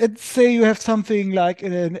let's say you have something like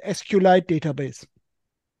an SQLite database.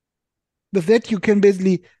 With that, you can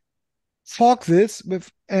basically fork this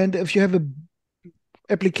and if you have a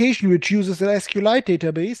application which uses an SQLite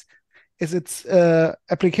database as its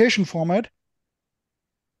application format,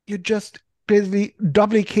 you just basically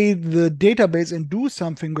duplicate the database and do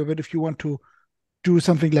something with it if you want to do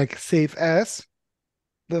something like save as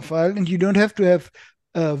the file, and you don't have to have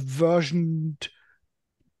a versioned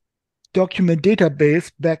document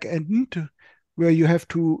database backend where you have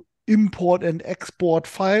to import and export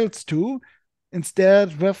files to.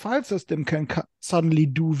 Instead, the file system can suddenly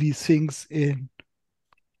do these things in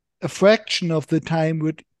a fraction of the time,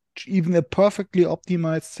 which even a perfectly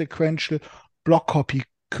optimized sequential block copy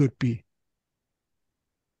could be.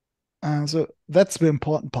 So that's the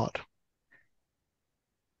important part.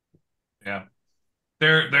 Yeah.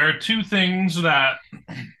 There are two things that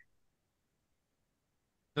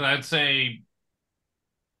I'd say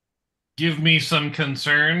give me some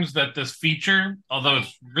concerns that this feature, although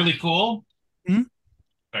it's really cool. Mm-hmm.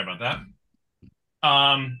 Sorry about that.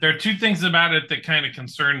 There are two things about it that kind of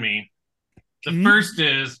concern me. The first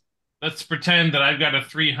is, let's pretend that I've got a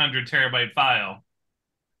 300 terabyte file.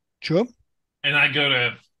 Sure. And I go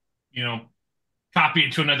to, copy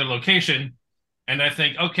it to another location. And I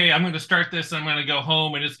think, okay, I'm going to start this. I'm going to go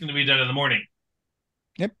home and it's going to be done in the morning.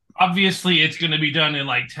 Yep. Obviously, it's going to be done in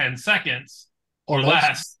like 10 seconds or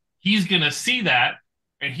less. He's going to see that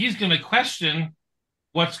and he's going to question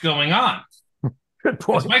what's going on. Good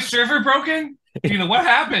point. Is my server broken? What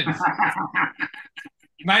happened?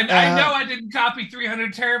 I know I didn't copy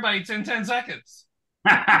 300 terabytes in 10 seconds.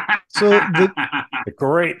 So the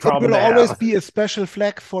great problem. It will always be a special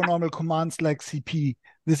flag for normal commands like CP.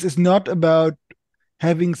 This is not about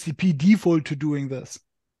having CP default to doing this.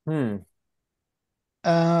 We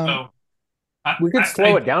could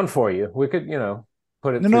slow it down for you. We could,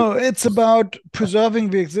 put it. No, it's about preserving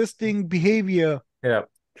the existing behavior. Yeah,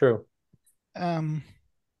 true. So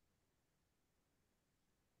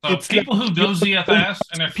people who build ZFS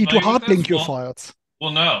and are to hard link your files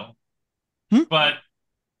will know. But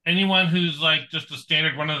anyone who's like just a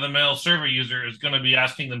standard run-of-the-mill server user is going to be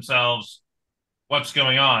asking themselves what's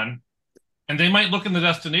going on. And they might look in the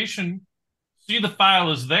destination, see the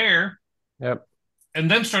file is there,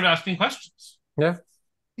 and then start asking questions. Yeah,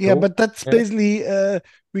 cool. But that's basically,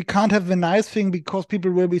 we can't have the nice thing because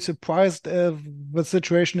people will be surprised if the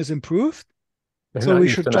situation is improved. So we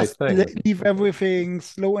should just leave everything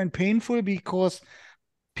slow and painful because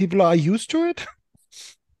people are used to it.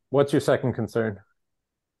 What's your second concern?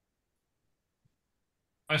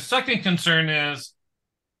 My second concern is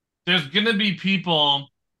there's going to be people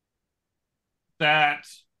that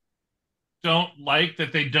don't like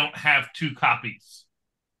that they don't have two copies.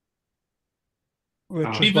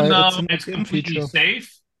 Even though it's completely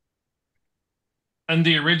safe and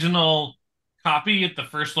the original copy at the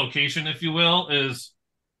first location, if you will, is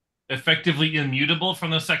effectively immutable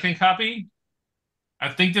from the second copy, I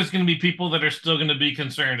think there's going to be people that are still going to be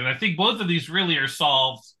concerned. And I think both of these really are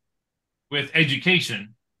solved with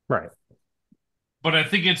education. Right. But I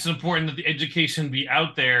think it's important that the education be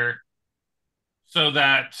out there so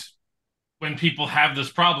that when people have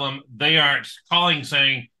this problem, they aren't calling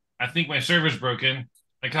saying, I think my server's broken.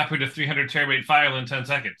 I copied a 300 terabyte file in 10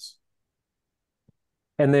 seconds.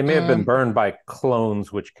 And they may have been burned by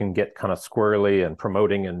clones, which can get kind of squirrely and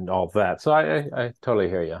promoting and all that. So I totally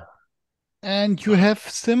hear you. And you have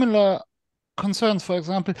similar concerns. For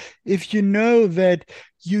example, if you know that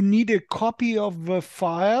you need a copy of the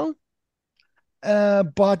file,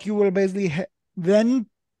 but you will basically then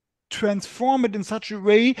transform it in such a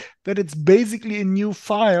way that it's basically a new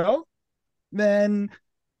file, then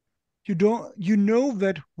you know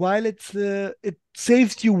that while it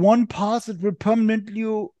saves you one pass, it will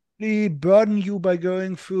permanently burden you by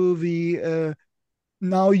going through the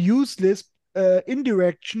now useless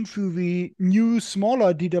indirection through the new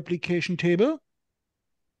smaller deduplication table.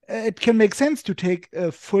 It can make sense to take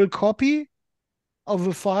a full copy of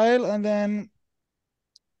the file and then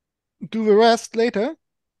do the rest later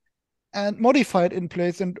and modify it in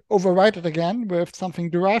place and overwrite it again with something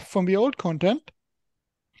derived from the old content.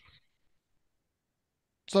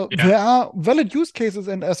 So there are valid use cases,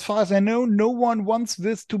 and as far as I know, no one wants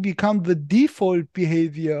this to become the default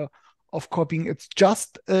behavior of copying. It's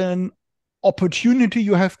just an opportunity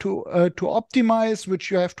you have to optimize, which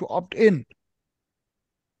you have to opt in.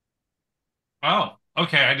 Oh,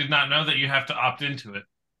 okay. I did not know that you have to opt into it.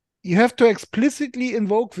 you have to explicitly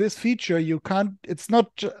invoke this feature. You can't, it's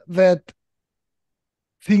not that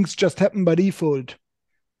things just happen by default.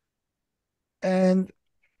 And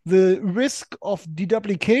the risk of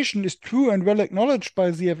deduplication is true and well acknowledged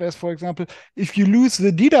by ZFS. For example, if you lose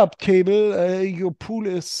the dedup table, your pool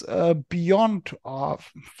is beyond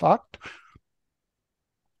fucked.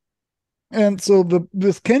 And so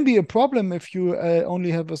this can be a problem if you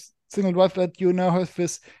only have a single drive, but you now have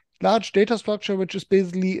this large data structure, which is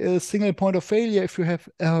basically a single point of failure. If you have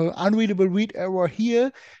an unreadable read error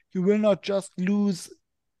here, you will not just lose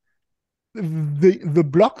the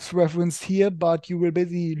blocks referenced here, but you will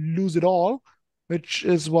basically lose it all, which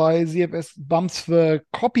is why ZFS bumps the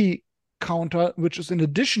copy counter, which is in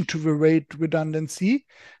addition to the RAID redundancy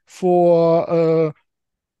for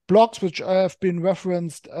blocks which have been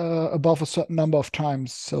referenced above a certain number of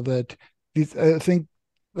times, so that these, I think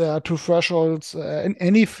there are two thresholds in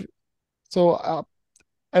any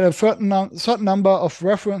at a certain number of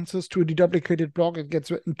references to a deduplicated block, it gets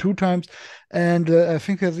written 2 times, and I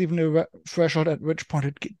think there's even a threshold at which point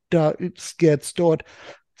it gets stored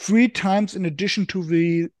 3 times in addition to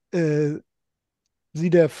the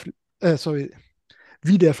VDEF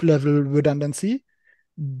level redundancy.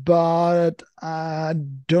 But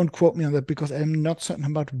don't quote me on that, because I'm not certain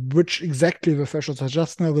about which exactly the thresholds are.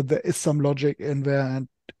 Just know that there is some logic in there and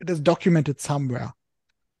it is documented somewhere.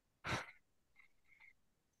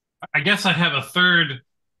 I guess I have a third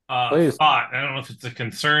thought. I don't know if it's a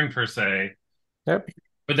concern per se. Yep.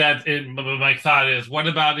 But my thought is, what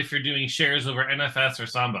about if you're doing shares over NFS or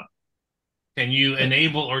Samba? Can you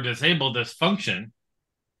enable or disable this function?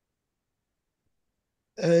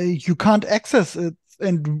 You can't access it,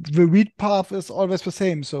 and the read path is always the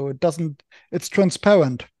same, so it's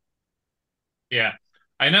transparent. Yeah.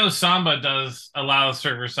 I know Samba does allow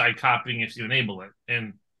server-side copying if you enable it,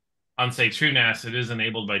 and on, say, TrueNAS, it is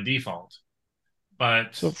enabled by default.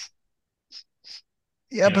 But so,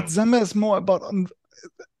 yeah, but Samba is more about,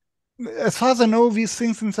 as far as I know, these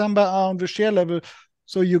things in Samba are on the share level,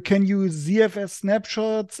 so you can use ZFS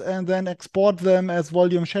snapshots and then export them as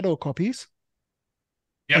volume shadow copies.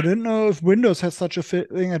 Yep. I don't know if Windows has such a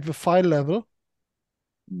thing at the file level.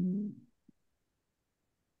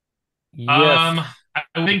 Yes.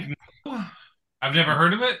 I think no. I've never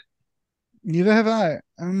heard of it. Neither have I.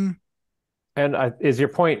 And is your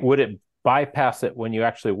point, would it bypass it when you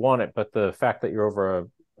actually want it, but the fact that you're over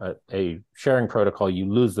a sharing protocol, you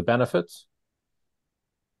lose the benefits?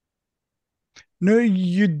 No,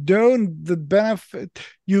 you don't. The benefit,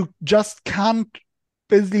 you just can't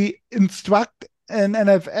basically instruct an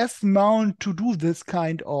NFS mount to do this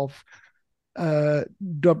kind of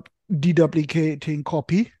deduplicating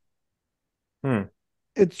copy.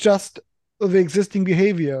 It's just the existing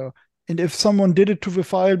behavior. And if someone did it to the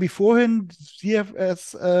file beforehand,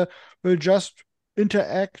 ZFS will just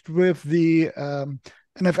interact with the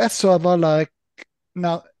NFS server like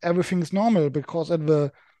now everything is normal, because at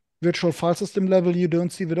the virtual file system level, you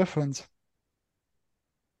don't see the difference.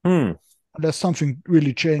 Unless something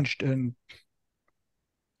really changed. And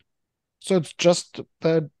so it's just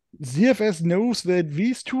that ZFS knows that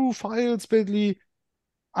these 2 files basically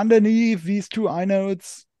underneath these 2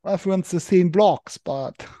 inodes reference the same blocks,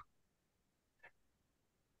 but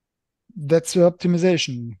that's the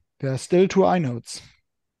optimization. There are still 2 inodes.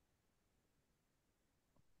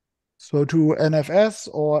 So to NFS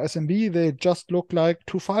or SMB, they just look like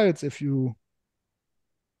 2 files if you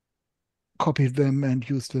copy them and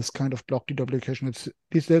use this kind of block deduplication. At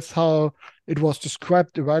least that's how it was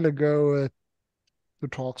described a while ago at the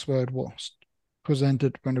talks where it was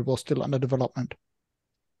presented when it was still under development.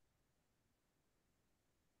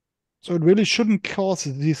 So it really shouldn't cause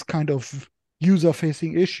these kind of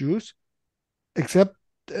user-facing issues, except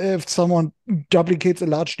if someone duplicates a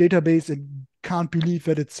large database and can't believe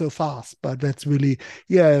that it's so fast. But that's really,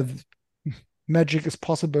 magic is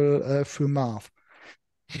possible through math.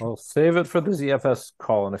 We'll save it for the ZFS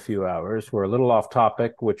call in a few hours. We're a little off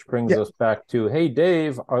topic, which brings us back to, hey,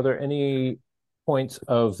 Dave, are there any points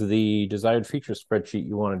of the desired feature spreadsheet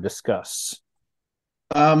you want to discuss?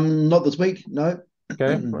 Not this week, no.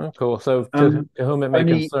 Okay, well, cool. So to whom it may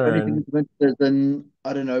concern. Then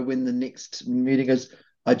I don't know when the next meeting is.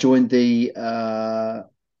 I joined the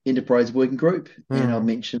enterprise working group, and I'll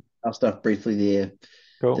mention our stuff briefly there.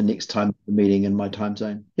 Cool. The next time the meeting in my time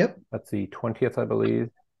zone. Yep. That's the 20th, I believe.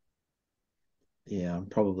 Yeah, I'm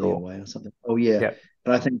probably away or something. Oh yeah. Yep.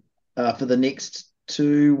 And I think for the next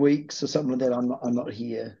 2 weeks or something like that, I'm not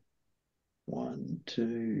here. 1,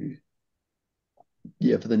 2.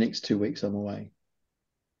 Yeah, for the next 2 weeks I'm away.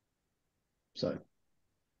 So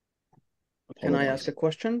Can I ask a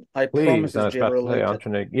question? I Please, promise I it's was jail about to say, related.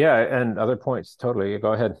 Antonik. Yeah, and other points. Totally.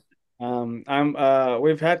 Go ahead.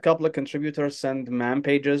 We've had a couple of contributors send man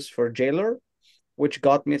pages for Jailer, which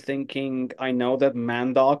got me thinking. I know that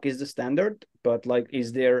mandoc is the standard, but like,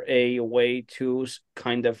 is there a way to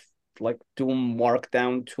kind of like do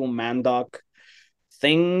markdown to mandoc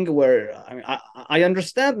thing where I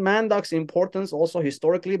understand mandoc's importance also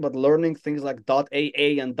historically, but learning things like .aa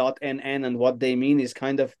and .nn and what they mean is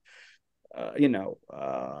kind of I'm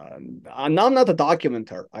not a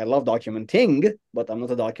documenter. I love documenting, but I'm not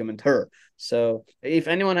a documenter. So if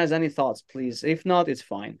anyone has any thoughts, please. If not, it's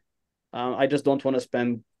fine. I just don't want to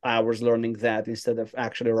spend hours learning that instead of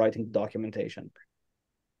actually writing documentation.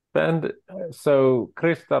 And so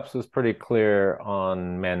Kristaps is pretty clear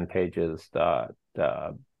on manpages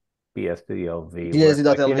BSDLV.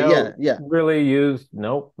 BSD.lv, yeah. Really used,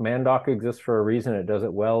 nope, mandoc exists for a reason. It does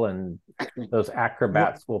it well, and those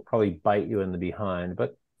acrobats will probably bite you in the behind.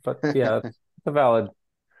 But yeah, it's a valid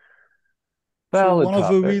So one topic.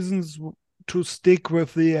 of the reasons to stick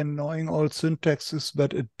with the annoying old syntax is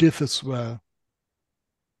that it differs well.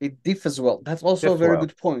 It differs well. That's also a very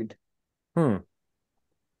good point.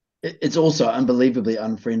 It's also unbelievably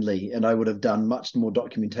unfriendly, and I would have done much more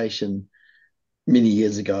documentation many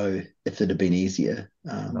years ago if it had been easier.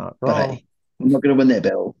 Not but wrong. hey, I'm not going to win that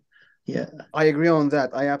battle. Yeah, I agree on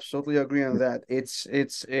that. I absolutely agree on that.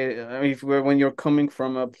 I mean, when you're coming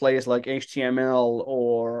from a place like HTML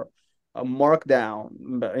or a Markdown,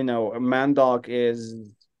 mandoc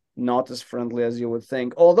is not as friendly as you would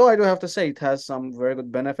think. Although I do have to say it has some very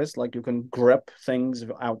good benefits, like you can grep things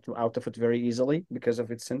out of it very easily because of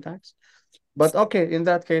its syntax. But okay, in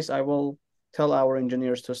that case, I will tell our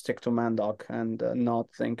engineers to stick to mandoc and not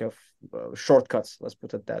think of shortcuts. Let's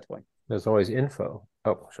put it that way. There's always info.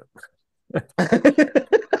 Oh, shit.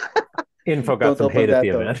 Info got Don't some hate at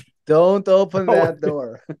the door. event. Don't open that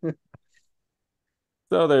door.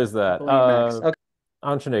 So there's that. Okay.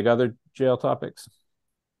 Antonik, other jail topics?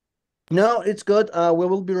 No, it's good. We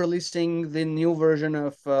will be releasing the new version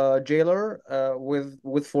of Jailer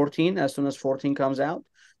with 14 as soon as 14 comes out.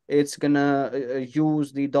 It's gonna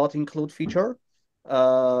use the .include feature.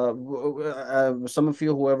 Some of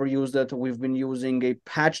you, whoever used it, we've been using a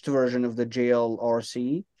patched version of the jail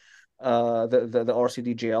RC, the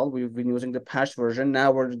RCD jail. We've been using the patched version.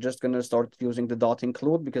 Now we're just gonna start using the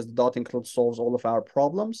 .include because the .include solves all of our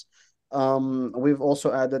problems. We've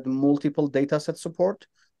also added multiple dataset support.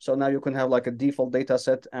 So now you can have like a default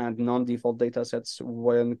dataset and non-default datasets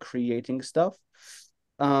when creating stuff.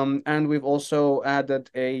 And we've also added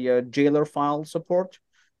a Jailer file support.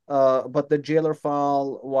 But the Jailer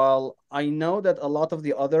file, while I know that a lot of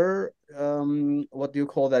the other, what do you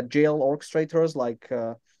call that, jail orchestrators like,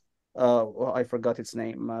 well, I forgot its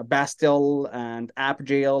name, Bastille and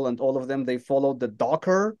AppJail and all of them, they followed the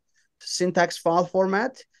Docker syntax file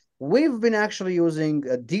format. We've been actually using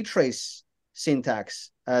a dtrace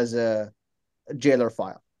syntax as a Jailer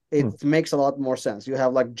file. It makes a lot more sense. You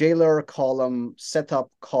have like Jailer column,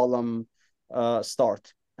 setup column,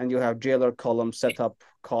 start, and you have Jailer column, setup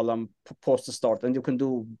column, post to start, and you can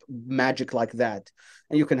do magic like that.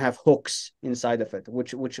 And you can have hooks inside of it,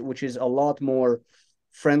 which is a lot more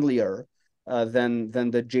friendlier than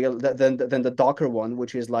the Docker one,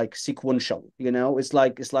 which is like sequential. It's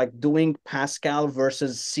like doing Pascal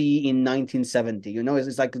versus C in 1970.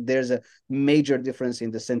 It's like there's a major difference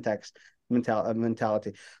in the syntax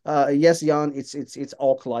mentality. Yes, Jan, it's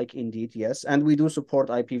awk-like indeed. Yes, and we do support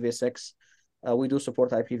IPv6. We do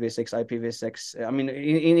support IPv6, IPv6. I mean,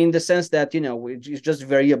 in the sense that it's just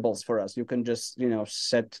variables for us. You can just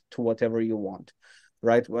set to whatever you want.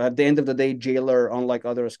 Right. Well, at the end of the day, Jailer, unlike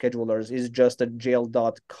other schedulers, is just a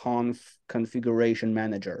jail.conf configuration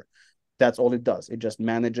manager. That's all it does. It just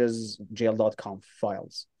manages jail.conf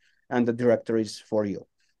files and the directories for you.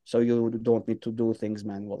 So you don't need to do things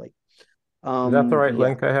manually. Is that the right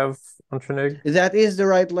link I have, Antonik? That is the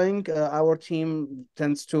right link. Our team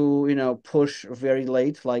tends to, push very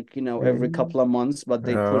late, like, every couple of months, but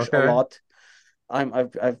they push a lot.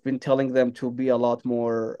 I've been telling them to be a lot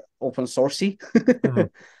more open sourcey,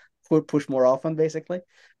 push more often, basically.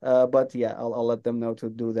 But yeah, I'll let them know to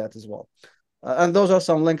do that as well. And those are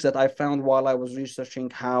some links that I found while I was researching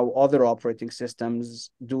how other operating systems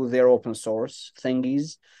do their open source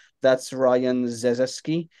thingies. That's Ryan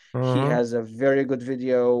Zezeski. He has a very good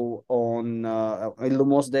video on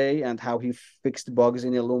Illumos Day and how he fixed bugs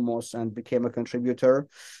in Illumos and became a contributor.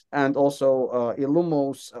 And also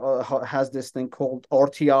Illumos has this thing called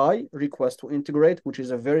RTI, request to integrate, which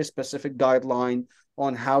is a very specific guideline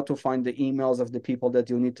on how to find the emails of the people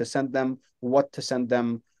that you need to send them, what to send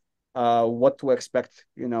them, what to expect,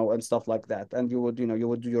 and stuff like that. And you would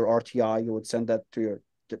do your RTI, you would send that to your,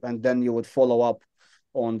 and then you would follow up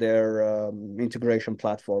on their integration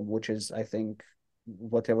platform, which is, I think,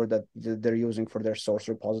 whatever that they're using for their source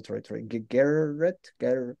repository. Garrett.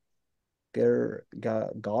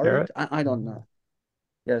 I don't know.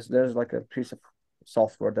 Yes, there's like a piece of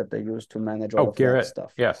software that they use to manage all of that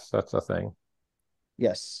stuff. Yes, that's a thing.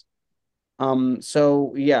 Yes.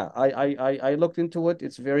 So yeah, I looked into it.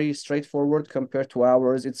 It's very straightforward compared to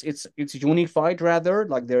ours. It's unified, rather,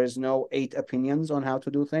 like there is no 8 opinions on how to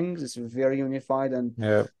do things. It's very unified, and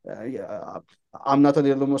yeah, I'm not an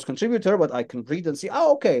Illumos contributor, but I can read and see,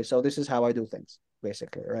 oh, okay, so this is how I do things,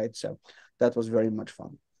 basically, right? So that was very much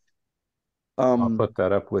fun. I'll put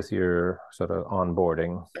that up with your sort of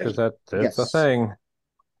onboarding, because that's a thing.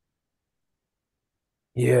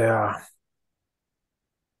 Yeah.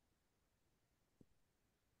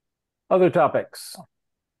 Other topics.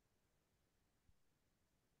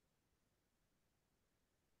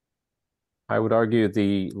 I would argue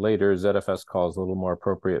the later ZFS call is a little more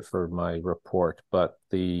appropriate for my report, but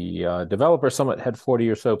the Developer Summit had 40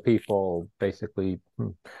 or so people, basically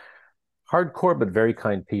hardcore but very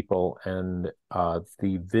kind people, and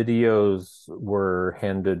the videos were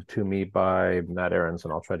handed to me by Matt Ahrens,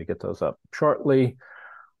 and I'll try to get those up shortly.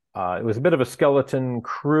 It was a bit of a skeleton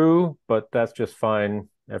crew, but that's just fine.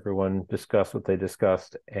 Everyone discussed what they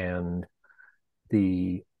discussed, and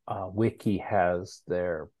the wiki has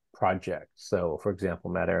their project. So, for example,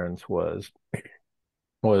 Matt Ahrens was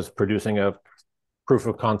producing a proof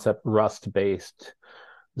of concept Rust-based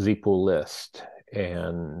zpool list,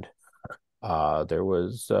 and there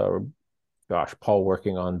was Paul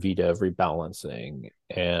working on VDEV rebalancing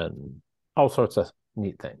and all sorts of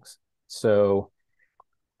neat things. So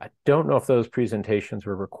I don't know if those presentations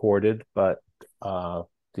were recorded, but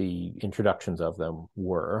the introductions of them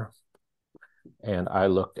were. And I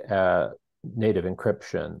looked at native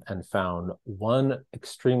encryption and found one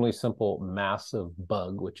extremely simple, massive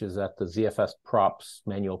bug, which is that the ZFS props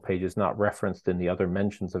manual page is not referenced in the other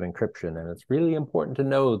mentions of encryption. And it's really important to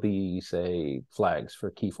know the, say, flags for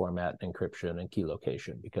key format encryption and key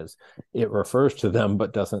location, because it refers to them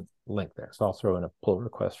but doesn't link there. So I'll throw in a pull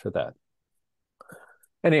request for that.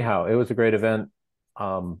 Anyhow, it was a great event.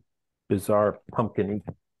 Bizarre pumpkin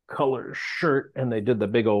color shirt, and they did the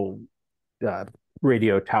big old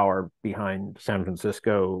radio tower behind San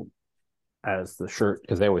Francisco as the shirt,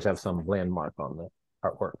 because they always have some landmark on the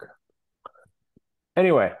artwork.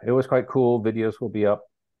 Anyway, it was quite cool. Videos will be up,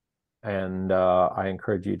 and I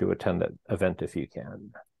encourage you to attend that event if you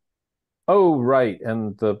can. Oh, right,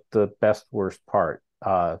 and the best worst part,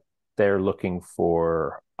 they're looking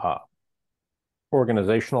for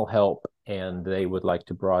organizational help, and they would like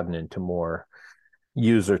to broaden into more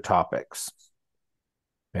user topics.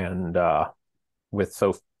 And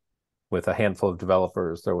with a handful of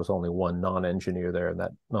developers, there was only one non-engineer there, and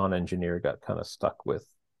that non-engineer got kind of stuck with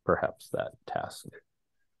perhaps that task.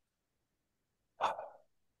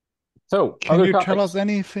 So, can you tell us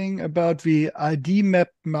anything about the ID map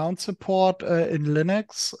mount support in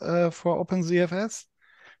Linux for OpenZFS?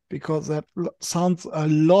 Because that sounds a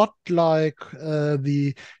lot like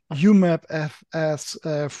the UMAP FS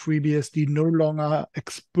FreeBSD no longer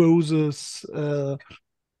exposes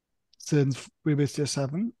since FreeBSD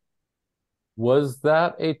 7. Was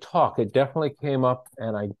that a talk? It definitely came up,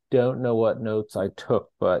 and I don't know what notes I took,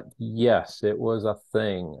 but yes, it was a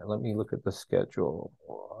thing. Let me look at the schedule.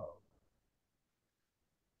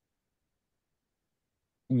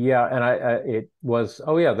 Yeah, and it was,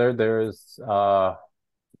 oh yeah, there is a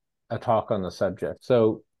talk on the subject.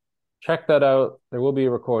 So check that out. There will be a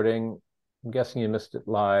recording. I'm guessing you missed it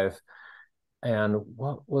live. And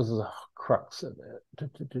what was the crux of it?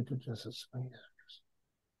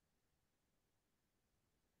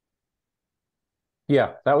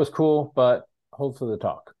 Yeah, that was cool, but hold for the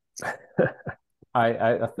talk.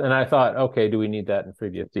 I thought, okay, do we need that in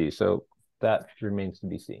FreeBSD? So that remains to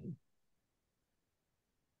be seen.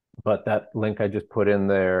 But that link I just put in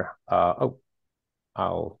there, I'll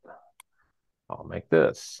make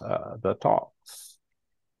this the talks.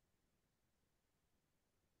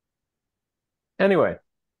 Anyway,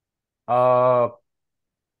 other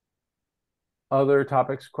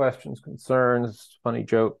topics, questions, concerns, funny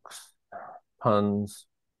jokes, puns.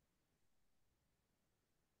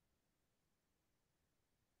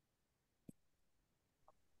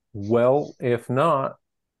 Well, if not,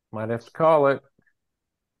 might have to call it.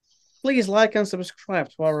 Please like and subscribe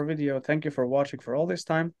to our video. Thank you for watching for all this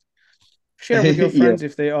time. Share with your friends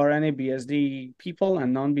if they are any BSD people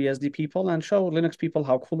and non-BSD people, and show Linux people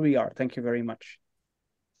how cool we are. Thank you very much.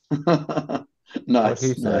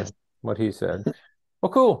 Nice. what he said.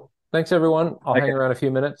 Well, cool. Thanks, everyone. I'll hang around a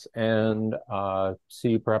few minutes and see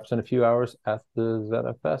you perhaps in a few hours at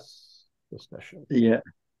the ZFS discussion. Yeah.